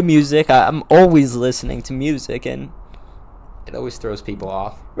nice. You play music. I'm always listening to music, and it always throws people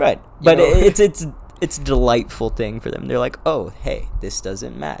off. Right, but it's a delightful thing for them. They're like, oh, hey, this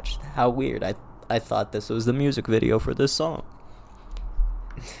doesn't match. How weird. I thought this was the music video for this song.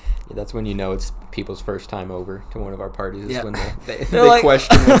 Yeah, that's when you know it's people's first time over to one of our parties. Is when they like,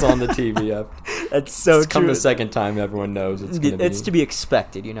 question what's on the TV. That's so true. Come the second time, everyone knows it's going to be... It's to be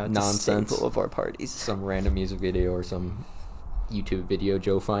expected, It's nonsense. a staple of our parties. Some random music video or some YouTube video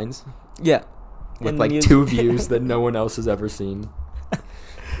Joe finds. Yeah. With like 2 views that no one else has ever seen.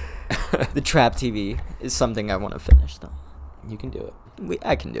 The Trap TV is something I want to finish, though. You can do it.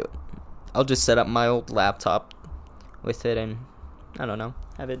 I can do it. I'll just set up my old laptop with it and, I don't know,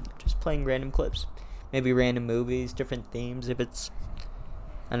 have it just playing random clips. Maybe random movies, different themes. If it's,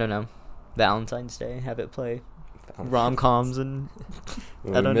 I don't know, Valentine's Day, have it play rom-coms and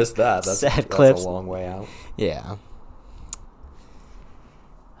I don't missed that. That's clips. A long way out. Yeah.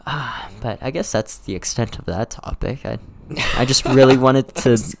 But I guess that's the extent of that topic. I just really wanted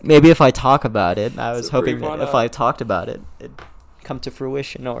to, maybe if I talk about it, I was hoping that if I talked about it, it'd come to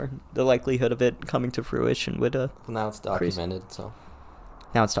fruition, or the likelihood of it coming to fruition would well, now it's documented, so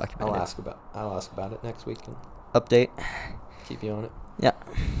now it's documented. I'll ask about it next week and update. Keep you on it. Yeah.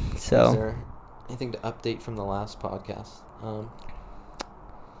 So is there anything to update from the last podcast?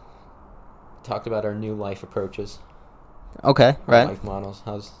 Talked about our new life approaches. Okay, right. Life models.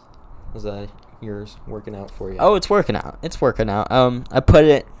 How's that yours working out for you? Oh, it's working out. I put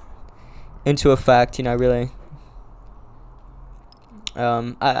it into effect, I really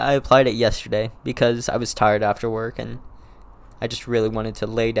I applied it yesterday because I was tired after work and I just really wanted to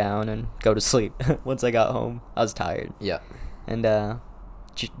lay down and go to sleep. Once I got home, I was tired. Yeah. And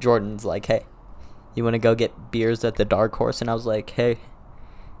Jordan's like, hey, you want to go get beers at the Dark Horse? And I was like, hey,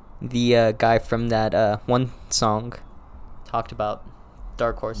 the guy from that one song talked about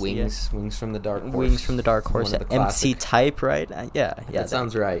Dark Horse. Wings from the Dark Horse. Wings from the Dark Horse. MC Type, right? Yeah. That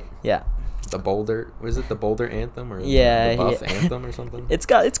sounds right. Yeah. The Boulder, was it the Boulder Anthem or the Buff Anthem or something? It's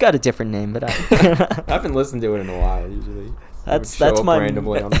got a different name, but I haven't listened to it in a while. Usually, that's my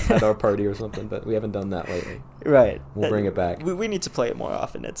randomly at our party or something, but we haven't done that lately. Right, we'll bring it back. We need to play it more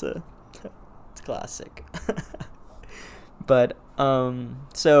often. It's a classic. But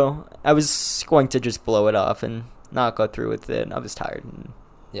so I was going to just blow it off and not go through with it. I was tired and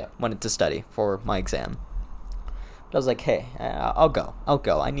wanted to study for my exam. But I was like, hey, I'll go.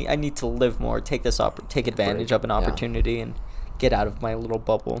 I need to live more, take advantage of an opportunity and get out of my little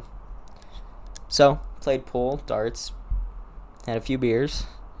bubble. So, played pool, darts, had a few beers.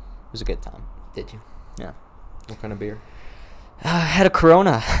 It was a good time. Did you? Yeah. What kind of beer? I had a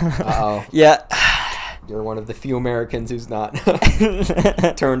Corona. Uh-oh. Yeah. You're one of the few Americans who's not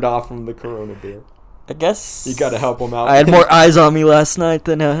turned off from the Corona beer. I guess. You gotta help them out. I had more eyes on me last night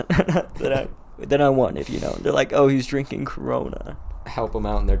than I wanted, They're like, oh, he's drinking Corona. Help them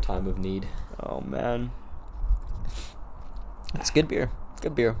out in their time of need. Oh, man. It's good beer.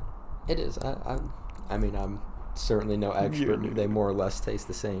 Good beer. It is. I mean, I'm certainly no expert. They more or less taste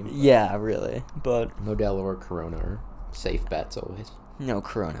the same. Yeah, really. But Modelo or Corona are safe bets always. No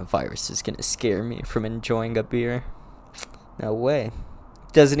coronavirus is going to scare me from enjoying a beer. No way.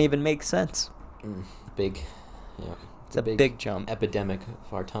 Doesn't even make sense. Big. Yeah. It's a big jump. Epidemic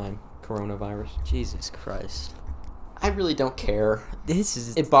of our time. Coronavirus. Jesus Christ. I really don't care.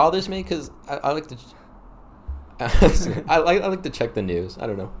 It bothers me because I like to. I like to check the news. I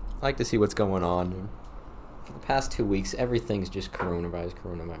don't know. I like to see what's going on. For the past 2 weeks, everything's just coronavirus.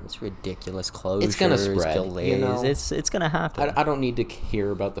 It's ridiculous. Closures, it's gonna spread. Delays. You know? It's gonna happen. I don't need to hear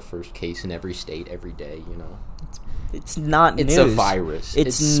about the first case in every state every day. You know, it's not news. It's a virus.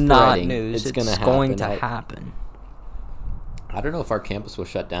 It's not news. It's going to happen. I don't know if our campus will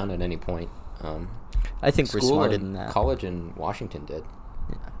shut down at any point. I think we're smarter than that. College in Washington did.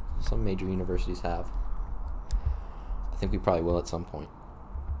 Yeah. Some major universities have. I think we probably will at some point.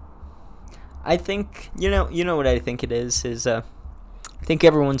 I think you know what I think it is I think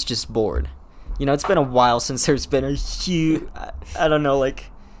everyone's just bored. You know, it's been a while since there's been a huge I don't know,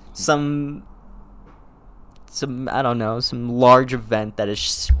 like some large event that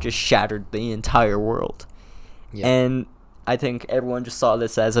has just shattered the entire world. Yeah. And I think everyone just saw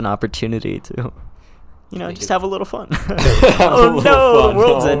this as an opportunity to just have a little fun. The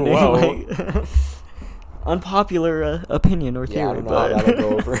world's ending. Like, unpopular opinion or theory, I don't know how that'll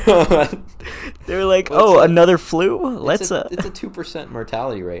go over. They're like, another flu? It's a 2%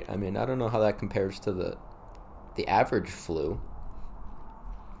 mortality rate. I mean, I don't know how that compares to the average flu,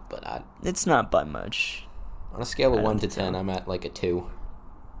 but it's not by much. On a scale of 1 to 10, I'm at like a 2.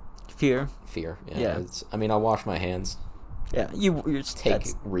 Fear. Yeah. I'll wash my hands. Yeah, you take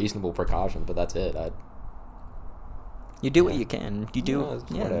reasonable precautions, but that's it. You do what you can. You do.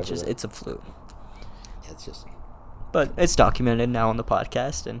 Whatever. It's a flu. It's just. But it's documented now on the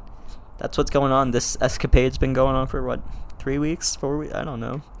podcast, and that's what's going on. This escapade's been going on for 3 weeks, 4 weeks? I don't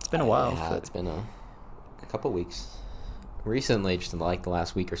know. It's been a while. Yeah, it's been a couple weeks. Recently, just like the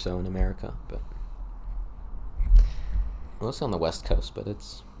last week or so in America, but mostly on the West Coast. But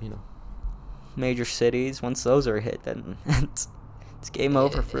it's major cities. Once those are hit, then it's game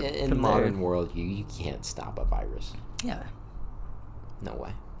over for in the modern world. You can't stop a virus. Yeah. No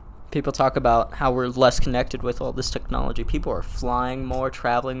way. People talk about how we're less connected with all this technology. People are flying more,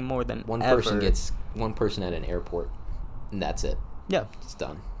 traveling more than ever. One person at an airport, and that's it. Yeah. It's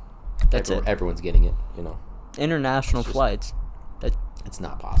done. That's it. Everyone's getting it, International flights. It's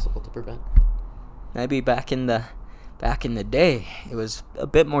not possible to prevent. Maybe back in the day, it was a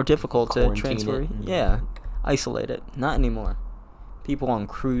bit more difficult to transfer. Yeah. Isolate it. Not anymore. People on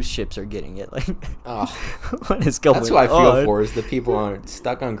cruise ships are getting it. Like, what is going on? That's what I feel for, is the people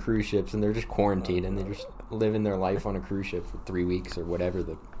stuck on cruise ships and they're just quarantined and they're just living their life on a cruise ship for 3 weeks or whatever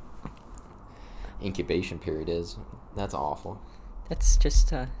the incubation period is. That's awful. That's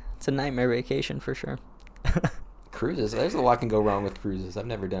just it's a nightmare vacation for sure. Cruises, there's a lot can go wrong with cruises. I've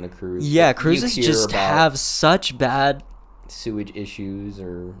never done a cruise. Yeah, cruises just have such bad sewage issues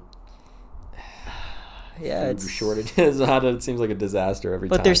or it's shortages. It seems like a disaster every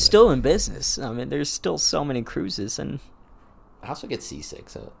time. But they're still in business. I mean, there's still so many cruises, and I also get seasick.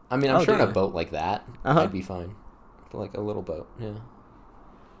 So I'm sure in a boat like that, I'd be fine. But like a little boat, yeah.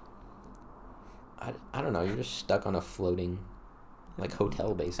 I don't know. You're just stuck on a floating,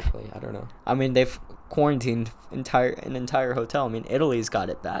 hotel basically. I don't know. I mean, they've quarantined an entire hotel. I mean, Italy's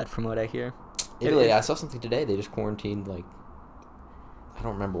got it bad from what I hear. Italy, I saw something today. They just quarantined I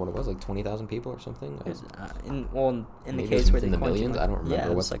don't remember what it was, 20,000 people or something. In the case where they in the millions, I don't remember.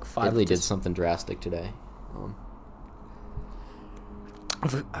 Yeah, it was 5. Italy did something drastic today.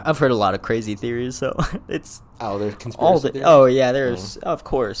 I've heard a lot of crazy theories, so it's there's conspiracy theories? There's of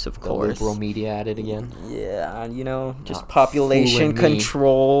course. The liberal media at it again. Yeah, just population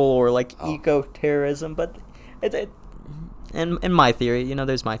control or eco-terrorism, but in my theory,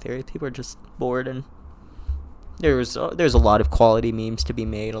 there's my theory. People are just bored, and there's a lot of quality memes to be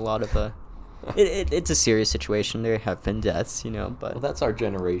made. A lot of it's a serious situation. There have been deaths, but that's our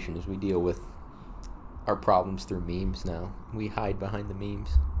generation. Is we deal with our problems through memes now. We hide behind the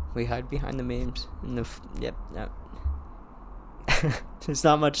memes. Yep. There's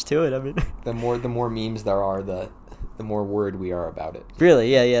not much to it. I mean, the more memes there are, the more worried we are about it.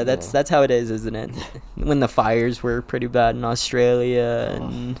 Really? Yeah. That's how it is, isn't it? When the fires were pretty bad in Australia,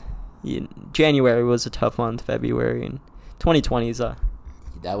 and January was a tough month. February and 2020's those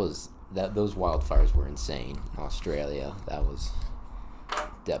wildfires were insane. Australia, that was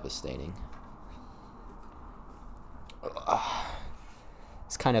devastating.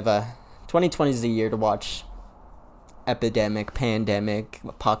 It's kind of 2020 is the year to watch epidemic, pandemic,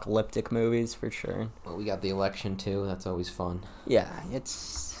 apocalyptic movies for sure. Well, we got the election too. That's always fun. Yeah,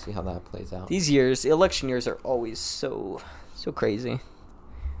 see how that plays out. These years, election years, are always so crazy.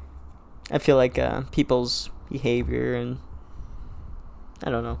 I feel like people's behavior and I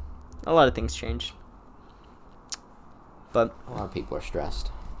don't know, a lot of things change. But a lot of people are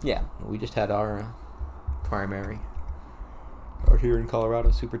stressed. Yeah, we just had our primary out here in Colorado,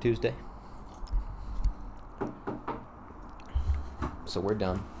 Super Tuesday. So we're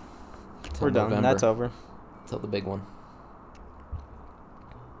done. We're done. That's over. till the big one.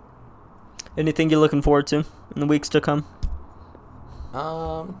 Anything you're looking forward to in the weeks to come?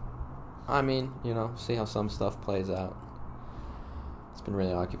 I mean, see how some stuff plays out. It's been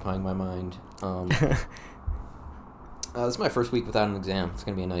really occupying my mind. This is my first week without an exam. It's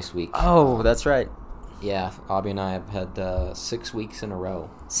going to be a nice week. Oh, that's right. Yeah, Abby and I have had 6 weeks in a row.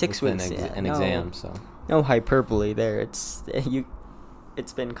 6 weeks, an exam, so. No hyperbole there. It's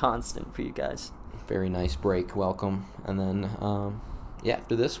been constant for you guys. Very nice break, welcome. And then,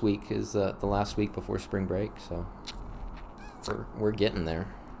 after this week is the last week before spring break, so we're getting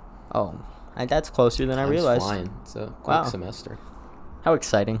there. Oh, that's closer than I realized. Flying. It's a quick semester. How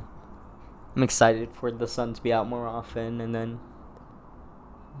exciting. I'm excited for the sun to be out more often, and then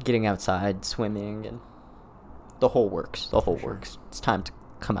getting outside, swimming, and the whole works. It's time to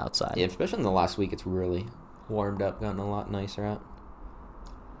come outside. Yeah, especially in the last week, it's really warmed up, gotten a lot nicer out.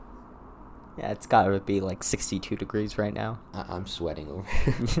 Yeah, it's got to be like 62 degrees right now. I'm sweating over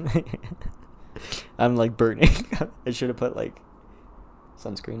here. I'm like burning. I should have put like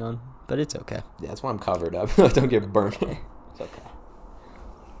sunscreen on, but it's okay. Yeah, that's why I'm covered up. Don't get burnt. It's okay.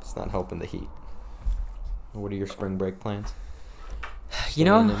 It's not helping the heat. What are your spring break plans? In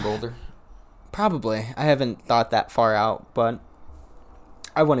Boulder? Probably. I haven't thought that far out, but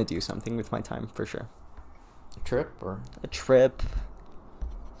I want to do something with my time for sure. A trip or? A trip.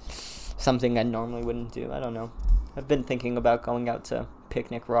 Something I normally wouldn't do. I don't know. I've been thinking about going out to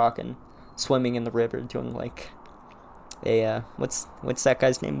Picnic Rock and swimming in the river, doing like a what's that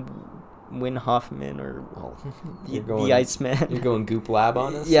guy's name? Win Hoffman or the Iceman. You're going Goop Lab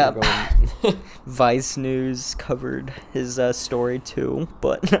on us? Yeah. Vice News covered his story too,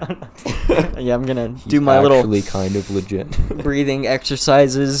 but yeah, I'm gonna do my little actually kind of legit breathing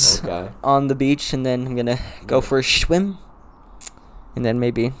exercises on the beach, and then I'm gonna go for a swim, and then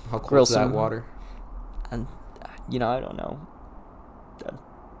maybe how cold grill is that water? And I don't know.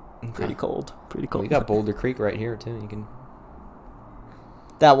 Pretty cold. Well, you got Boulder Creek right here too. You can.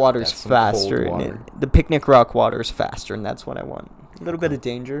 That water's faster. Water. The Picnic Rock water's faster, and that's what I want. A little bit of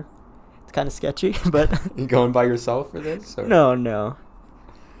danger. It's kind of sketchy, but... You going by yourself for this? Or? No.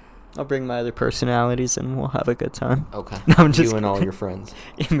 I'll bring my other personalities, and we'll have a good time. Okay. No, I'm just you and all your friends.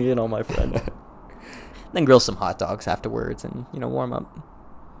 Me and all my friends. Then grill some hot dogs afterwards, and, warm up.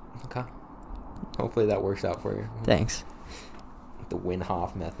 Okay. Hopefully that works out for you. Thanks. The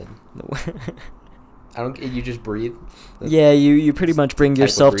Winhoff method. You just breathe? Yeah, you pretty much bring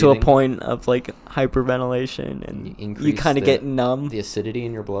yourself to a point of like hyperventilation, and you kind of get numb. The acidity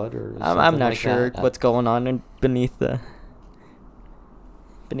in your blood, or I'm not sure what's going on beneath the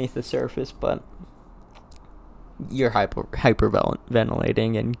surface, but you're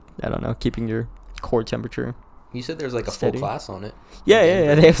hyperventilating, and I don't know, keeping your core temperature. You said there's like a full class on it.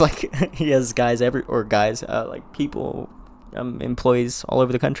 Yeah. They have like guys people, employees all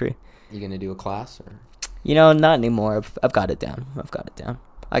over the country. You gonna do a class or? Not anymore. I've got it down.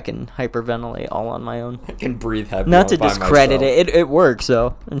 I can hyperventilate all on my own. I can breathe heavy. Not to discredit it. It works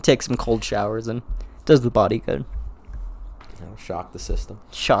though, and take some cold showers, and does the body good. Shock the system.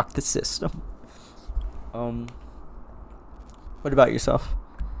 What about yourself?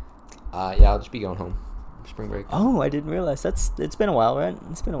 I'll just be going home. Spring break. Oh, I didn't realize it's been a while, right?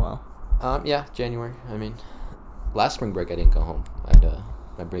 It's been a while. Yeah, January. I mean, last spring break I didn't go home. I had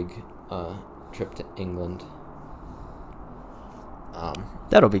my big trip to England.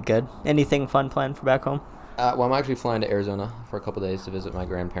 That'll be good. Anything fun planned for back home? Well, I'm actually flying to Arizona for a couple days to visit my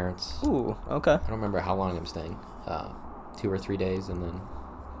grandparents. Ooh, okay. I don't remember how long I'm staying. 2 or 3 days, and then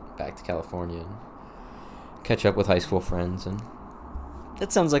back to California and catch up with high school friends. And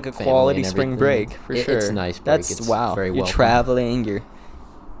that sounds like a quality spring break for sure. It's a nice break. It's wow. Very you're traveling. You're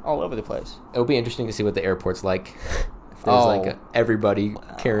all over the place. It'll be interesting to see what the airport's like. There's everybody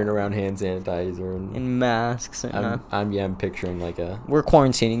carrying around hand sanitizer and masks. And, I'm picturing like we're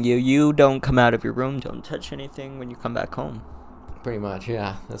quarantining you. You don't come out of your room. Don't touch anything when you come back home. Pretty much,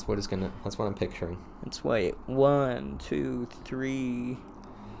 yeah. That's what I'm picturing. It's 1, 2, 3,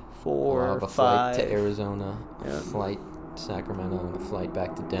 4, I'll have a 5 flight to Arizona, a flight to Sacramento, and a flight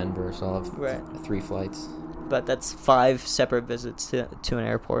back to Denver. So I'll have 3 flights. But that's 5 separate visits to an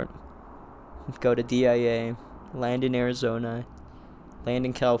airport. Go to DIA. Land in Arizona, land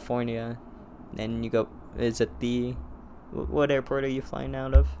in California, then you go. Is it what airport are you flying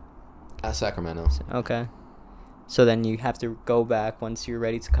out of? Sacramento. Okay. So then you have to go back once you're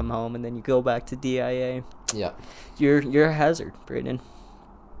ready to come home, and then you go back to DIA. Yeah. You're a hazard, Brayden.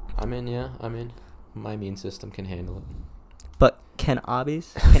 I'm in. My immune system can handle it. But can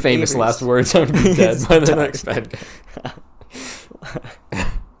Abby's? Famous last words. I'm dead by the next bed.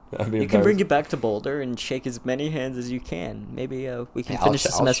 You can bring it back to Boulder and shake as many hands as you can. Maybe we can finish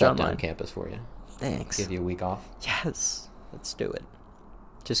the semester I'll online. shut down campus for you. Thanks. Give you a week off. Yes. Let's do it.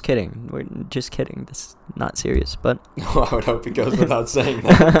 Just kidding. We're just kidding. This is not serious, but... I would hope it goes without saying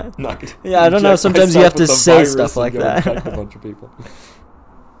that. Yeah, I don't know. Sometimes you have to say stuff like that. Infect a bunch of people.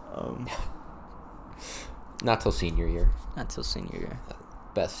 Not till senior year. Not till senior year.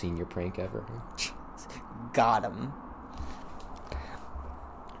 Best senior prank ever. Got him.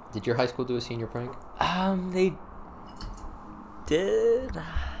 Did your high school do a senior prank? They did.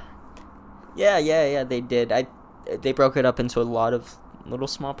 Yeah, they did. They broke it up into a lot of little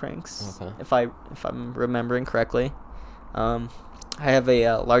small pranks. Okay. If I'm remembering correctly. I have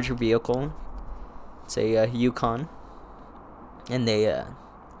a larger vehicle. It's a Yukon, and they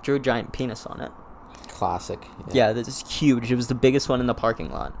drew a giant penis on it. Classic. Yeah, this is huge. It was the biggest one in the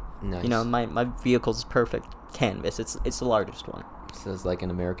parking lot. Nice. You know, my vehicle's perfect canvas. It's the largest one. This is like an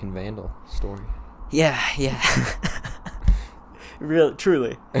American Vandal story. Yeah. Real,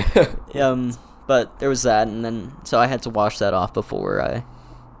 truly. But there was that, and then so I had to wash that off before I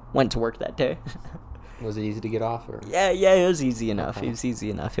went to work that day. Was it easy to get off, or? Yeah, it was easy enough. Okay. It was easy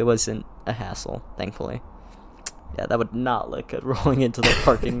enough. It wasn't a hassle, thankfully. Yeah, that would not look good rolling into the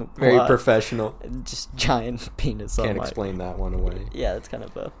parking Very lot. professional. Just giant penis on Can't my... explain that one away. Yeah, it's kind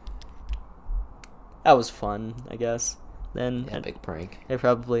of a... That was fun, I guess. Then Epic prank. they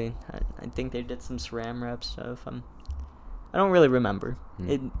probably... I think they did some SRAM rep stuff. I don't really remember.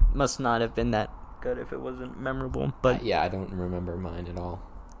 It must not have been that good if it wasn't memorable, but... Yeah, I don't remember mine at all.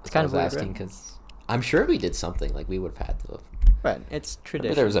 It's kind of weird, asking because I'm sure we did something. Like, we would have had to have... Right, it's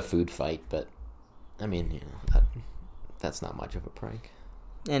tradition. There was a food fight, but... I mean, that's not much of a prank.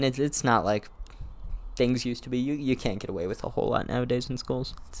 And it's not like things used to be. You can't get away with a whole lot nowadays in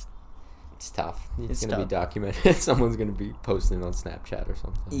schools. It's tough. It's tough. Be documented. Someone's going to be posting on Snapchat or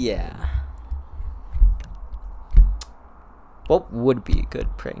something. Yeah. What would be a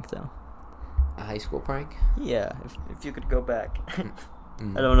good prank, though? A high school prank? Yeah, if you could go back.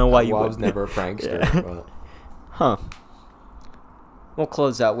 I don't know why you would. I was never a prankster. Yeah. But... Huh. We'll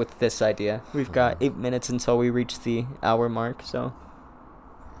close out with this idea. We've got 8 minutes until we reach the hour mark, so...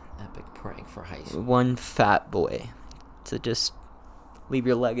 Epic prank for high school. One fat boy to just leave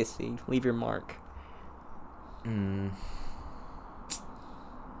your legacy, leave your mark. Did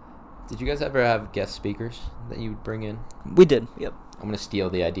you guys ever have guest speakers that you would bring in? We did, yep. I'm going to steal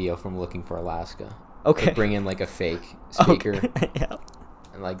the idea from Looking for Alaska. Okay. Like, bring in, like, a fake speaker. Okay. Yeah.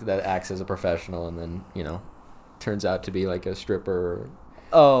 And, like, that acts as a professional and then, turns out to be, like, a stripper.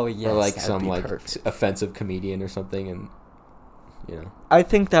 Oh, yes. Or, like, some, like, perfect. offensive comedian or something and, I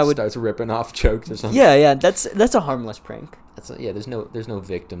think that would... starts ripping off jokes or something. Yeah, that's a harmless prank. There's no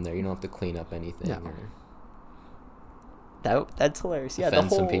victim there. You don't have to clean up anything. No. Or That's hilarious. Yeah,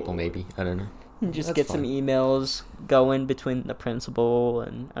 offend some people, maybe. I don't know. Just That's get fun. some emails going between the principal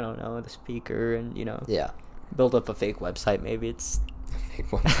and, I don't know, the speaker and, Yeah. build up a fake website. Maybe it's...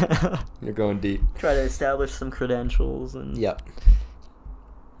 Fake one. You're going deep. Try to establish some credentials and... Yep.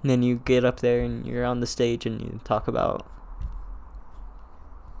 And then you get up there and you're on the stage and you talk about...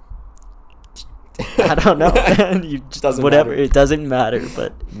 I don't know. You just, Doesn't whatever. matter. It doesn't matter,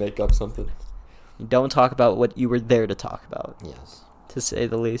 but Make up something. you don't talk about what you were there to talk about, Yes. to say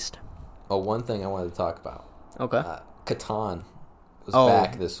the least. Oh, one thing I wanted to talk about. Okay. Catan was Oh,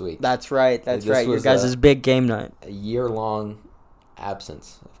 back this week. That's right. This Your was guys' big game night. A year-long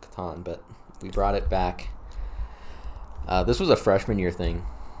absence of Catan, but we brought it back. This was a freshman year thing.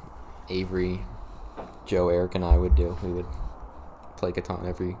 Avery, Joe, Eric, and I would do. We would play Catan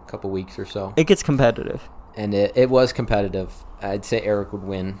every couple weeks or so. It gets competitive. And it was competitive. I'd say Eric would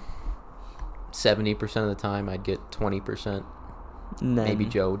win 70% of the time. I'd get 20%. And then Maybe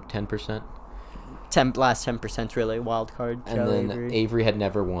Joe 10%. Last 10% really wild card. And Joe, then Avery had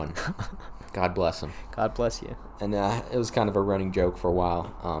never won. God bless him. God bless you. And it was kind of a running joke for a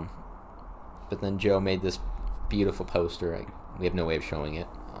while. But then Joe made this beautiful poster. We have no way of showing it.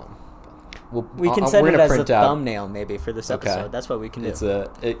 We can set we're it gonna as a print out- thumbnail maybe for this episode. Okay. That's what we can do.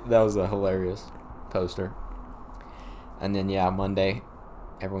 That was a hilarious poster. And then Monday,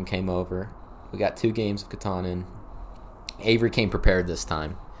 everyone came over. We got 2 games of Catan in. Avery came prepared this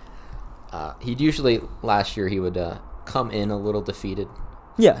time. He'd usually last year he would come in a little defeated.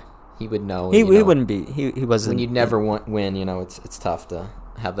 Yeah. He would know. He wouldn't be. He wasn't. When you never win, it's tough to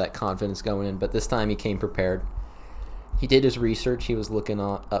have that confidence going in. But this time he came prepared. He did his research. He was looking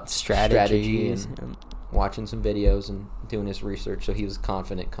up strategy and watching some videos and doing his research. So he was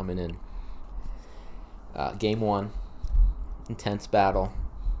confident coming in. Game 1, intense battle.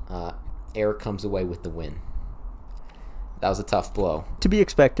 Eric comes away with the win. that was a tough blow. To be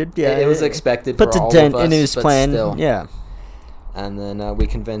expected, yeah. It was expected Puts for a all dent of us, in his but plan, still. yeah. And then we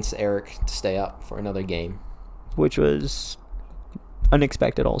convinced Eric to stay up for another game. Which was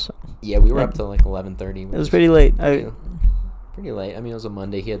unexpected also. Yeah, we were up till like 11:30. It was pretty late. Pretty late. I mean, it was a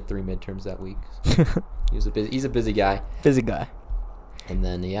Monday. He had 3 midterms that week. So he's a busy guy. Busy guy. And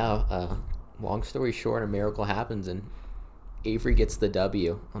then, long story short, a miracle happens, and Avery gets the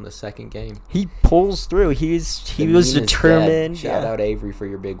W on the second game. He pulls through. He was determined. Shout out Avery for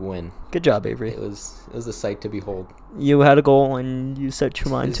your big win. Good job, Avery. It was a sight to behold. You had a goal and you set your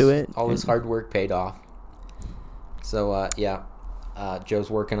mind to it. All his hard work paid off. So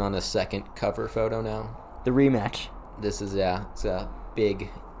Joe's working on a second cover photo now. The rematch. This is it's a big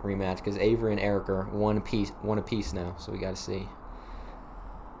rematch because Avery and Eric are one apiece now. So we got to see.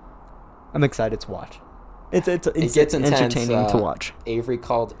 I'm excited to watch. It gets intense. Entertaining to watch. Avery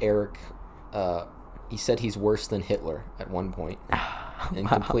called Eric. He said he's worse than Hitler at one point, and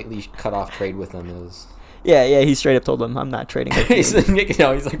completely cut off trade with him. It was. Yeah. He straight up told him, "I'm not trading." He's like,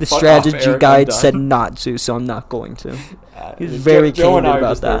 the strategy off, Eric, guide said not to, so I'm not going to. He's very candid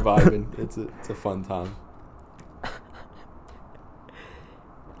about that. Vibing. It's a fun time.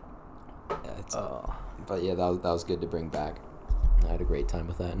 But yeah, that was good to bring back. I had a great time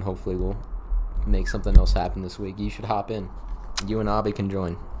with that, and hopefully we'll make something else happen this week. You should hop in. You and Abby can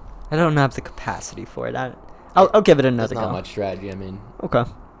join. I don't have the capacity for it. I'll give it another go. Not much strategy. I mean, okay,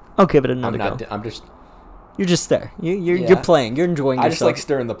 I'll give it another go. You're just there. You're playing. You're enjoying yourself. I just like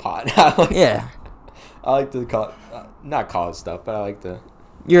stirring the pot. Yeah. I like to not cause stuff, but I like to.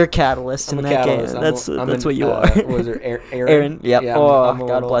 You're a catalyst in that game. That's what you are. What was her? Erin? Erin. Yep. Yeah,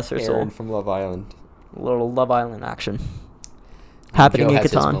 God bless her soul. Erin from Love Island. A little Love Island action happening in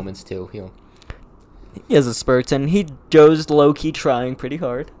Catan. Joe has his moments too. He has a spurt, and Joe's low key trying pretty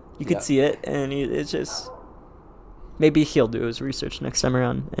hard. You could see it, and it's just maybe he'll do his research next time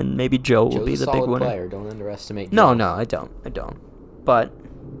around, and maybe Joe will be the big winner. Player. Don't underestimate Joe. No, I don't. But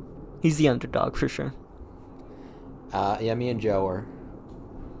he's the underdog for sure. Me and Joe are.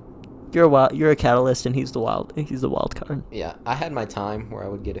 You're a catalyst, and he's the wild card. Yeah, I had my time where I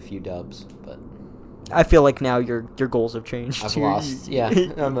would get a few dubs, but I feel like now your goals have changed. I've lost. Yeah,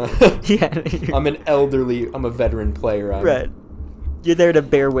 I'm a veteran player. Right. You're there to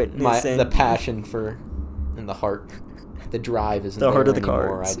bear witness. The passion and the heart, the drive isn't the heart there of the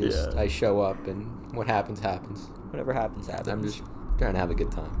anymore. cards. I show up, and what happens happens. Whatever happens happens. I'm just trying to have a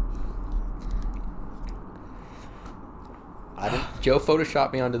good time. Joe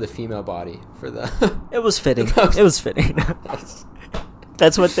photoshopped me onto the female body for the. It was fitting. It was fitting.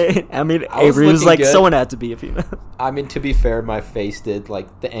 That's what they. I mean, Avery was like, good. Someone had to be a female. I mean, to be fair, my face did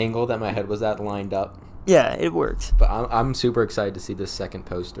the angle that my head was at lined up. Yeah, it worked. But I'm super excited to see this second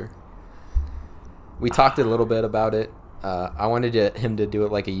poster. We talked a little bit about it. I wanted him to do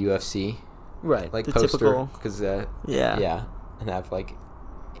it like a UFC, right? Like the poster, because yeah, and have like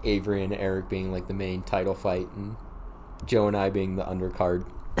Avery and Eric being like the main title fight, and Joe and I being the undercard.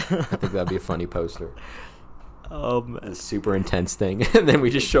 I think that'd be a funny poster. A super intense thing, and then we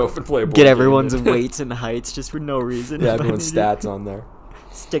just show up and play a board Get everyone's game. weights and heights just for no reason. Yeah, everyone's stats on there.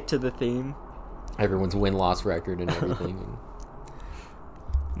 Stick to the theme. Everyone's win-loss record and everything.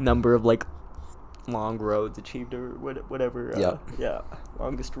 Number of long roads achieved or whatever. Yeah,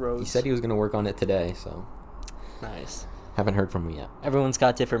 longest roads. He said he was going to work on it today, so nice. Haven't heard from him yet. Everyone's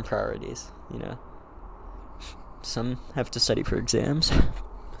got different priorities, Some have to study for exams.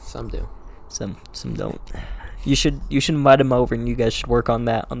 Some do. Some don't. You should invite him over, and you guys should work on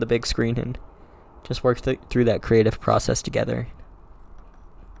that on the big screen and just work through that creative process together.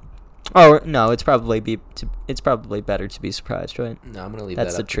 Oh no, it's probably better to be surprised, right? No, I'm gonna leave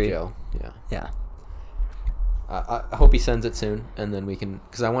That's that up the treat. to Joe. Yeah. I hope he sends it soon, and then we can,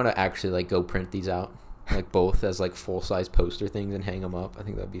 because I want to actually go print these out, both as full-size poster things and hang them up. I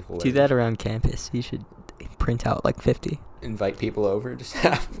think that'd be hilarious. Do that around campus. You should print out 50. Invite people over, just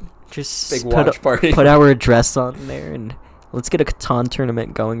have big watch party. Put our address on there, and let's get a Catan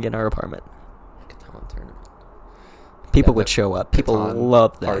tournament going in our apartment. Catan tournament. People would show up. People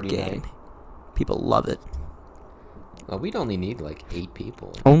love that game. Night. People love it. Well, we'd only need 8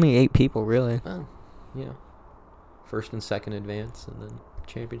 people. Only 8 people, really. Oh, yeah. First and second advance, and then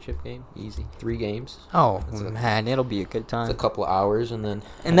championship game. Easy. 3 games. Oh, man, it'll be a good time. It's a couple of hours, and then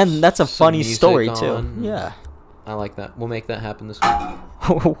that's a funny story, too. Yeah. I like that. We'll make that happen this week.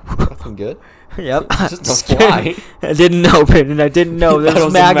 Fucking good. Yep. Just don't fly. I didn't know, Brendan. I didn't know.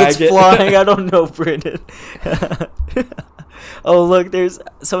 There's maggots flying. I don't know, Brendan. Oh, look.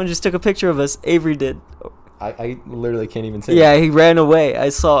 Someone just took a picture of us. Avery did. I literally can't even say. Yeah, he ran away. I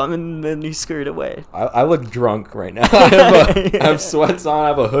saw him, and then he scurried away. I look drunk right now. I have sweats on. I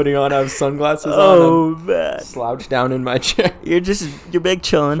have a hoodie on. I have sunglasses on. Oh, man. Slouched down in my chair. You're big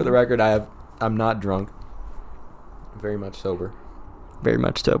chilling. For the record, I'm not drunk. I'm very much sober. Very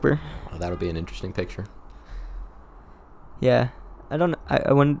much sober. Oh, that'll be an interesting picture. Yeah, I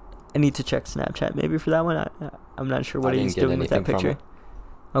need to check Snapchat maybe for that one. I'm not sure what he's doing with that picture.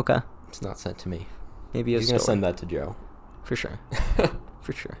 Okay. It's not sent to me. Maybe he's gonna send that to Joe. For sure.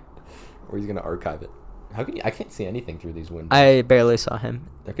 For sure. Or he's gonna archive it. How can you? I can't see anything through these windows. I barely saw him.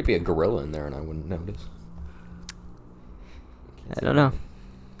 There could be a gorilla in there, and I wouldn't notice. I don't know.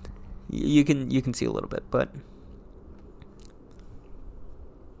 You can see a little bit, but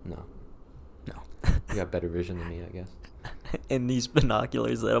no. You got better vision than me, I guess. And these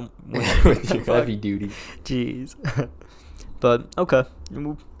binoculars that I'm with your heavy duty. Jeez. But okay,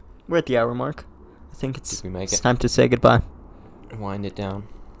 we're at the hour mark. I think it's time to say goodbye. Wind it down.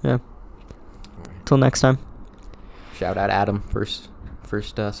 Yeah. All right. Till next time. Shout out Adam, first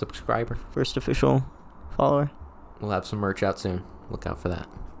subscriber, first official follower. We'll have some merch out soon. Look out for that.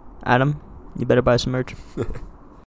 Adam, you better buy some merch.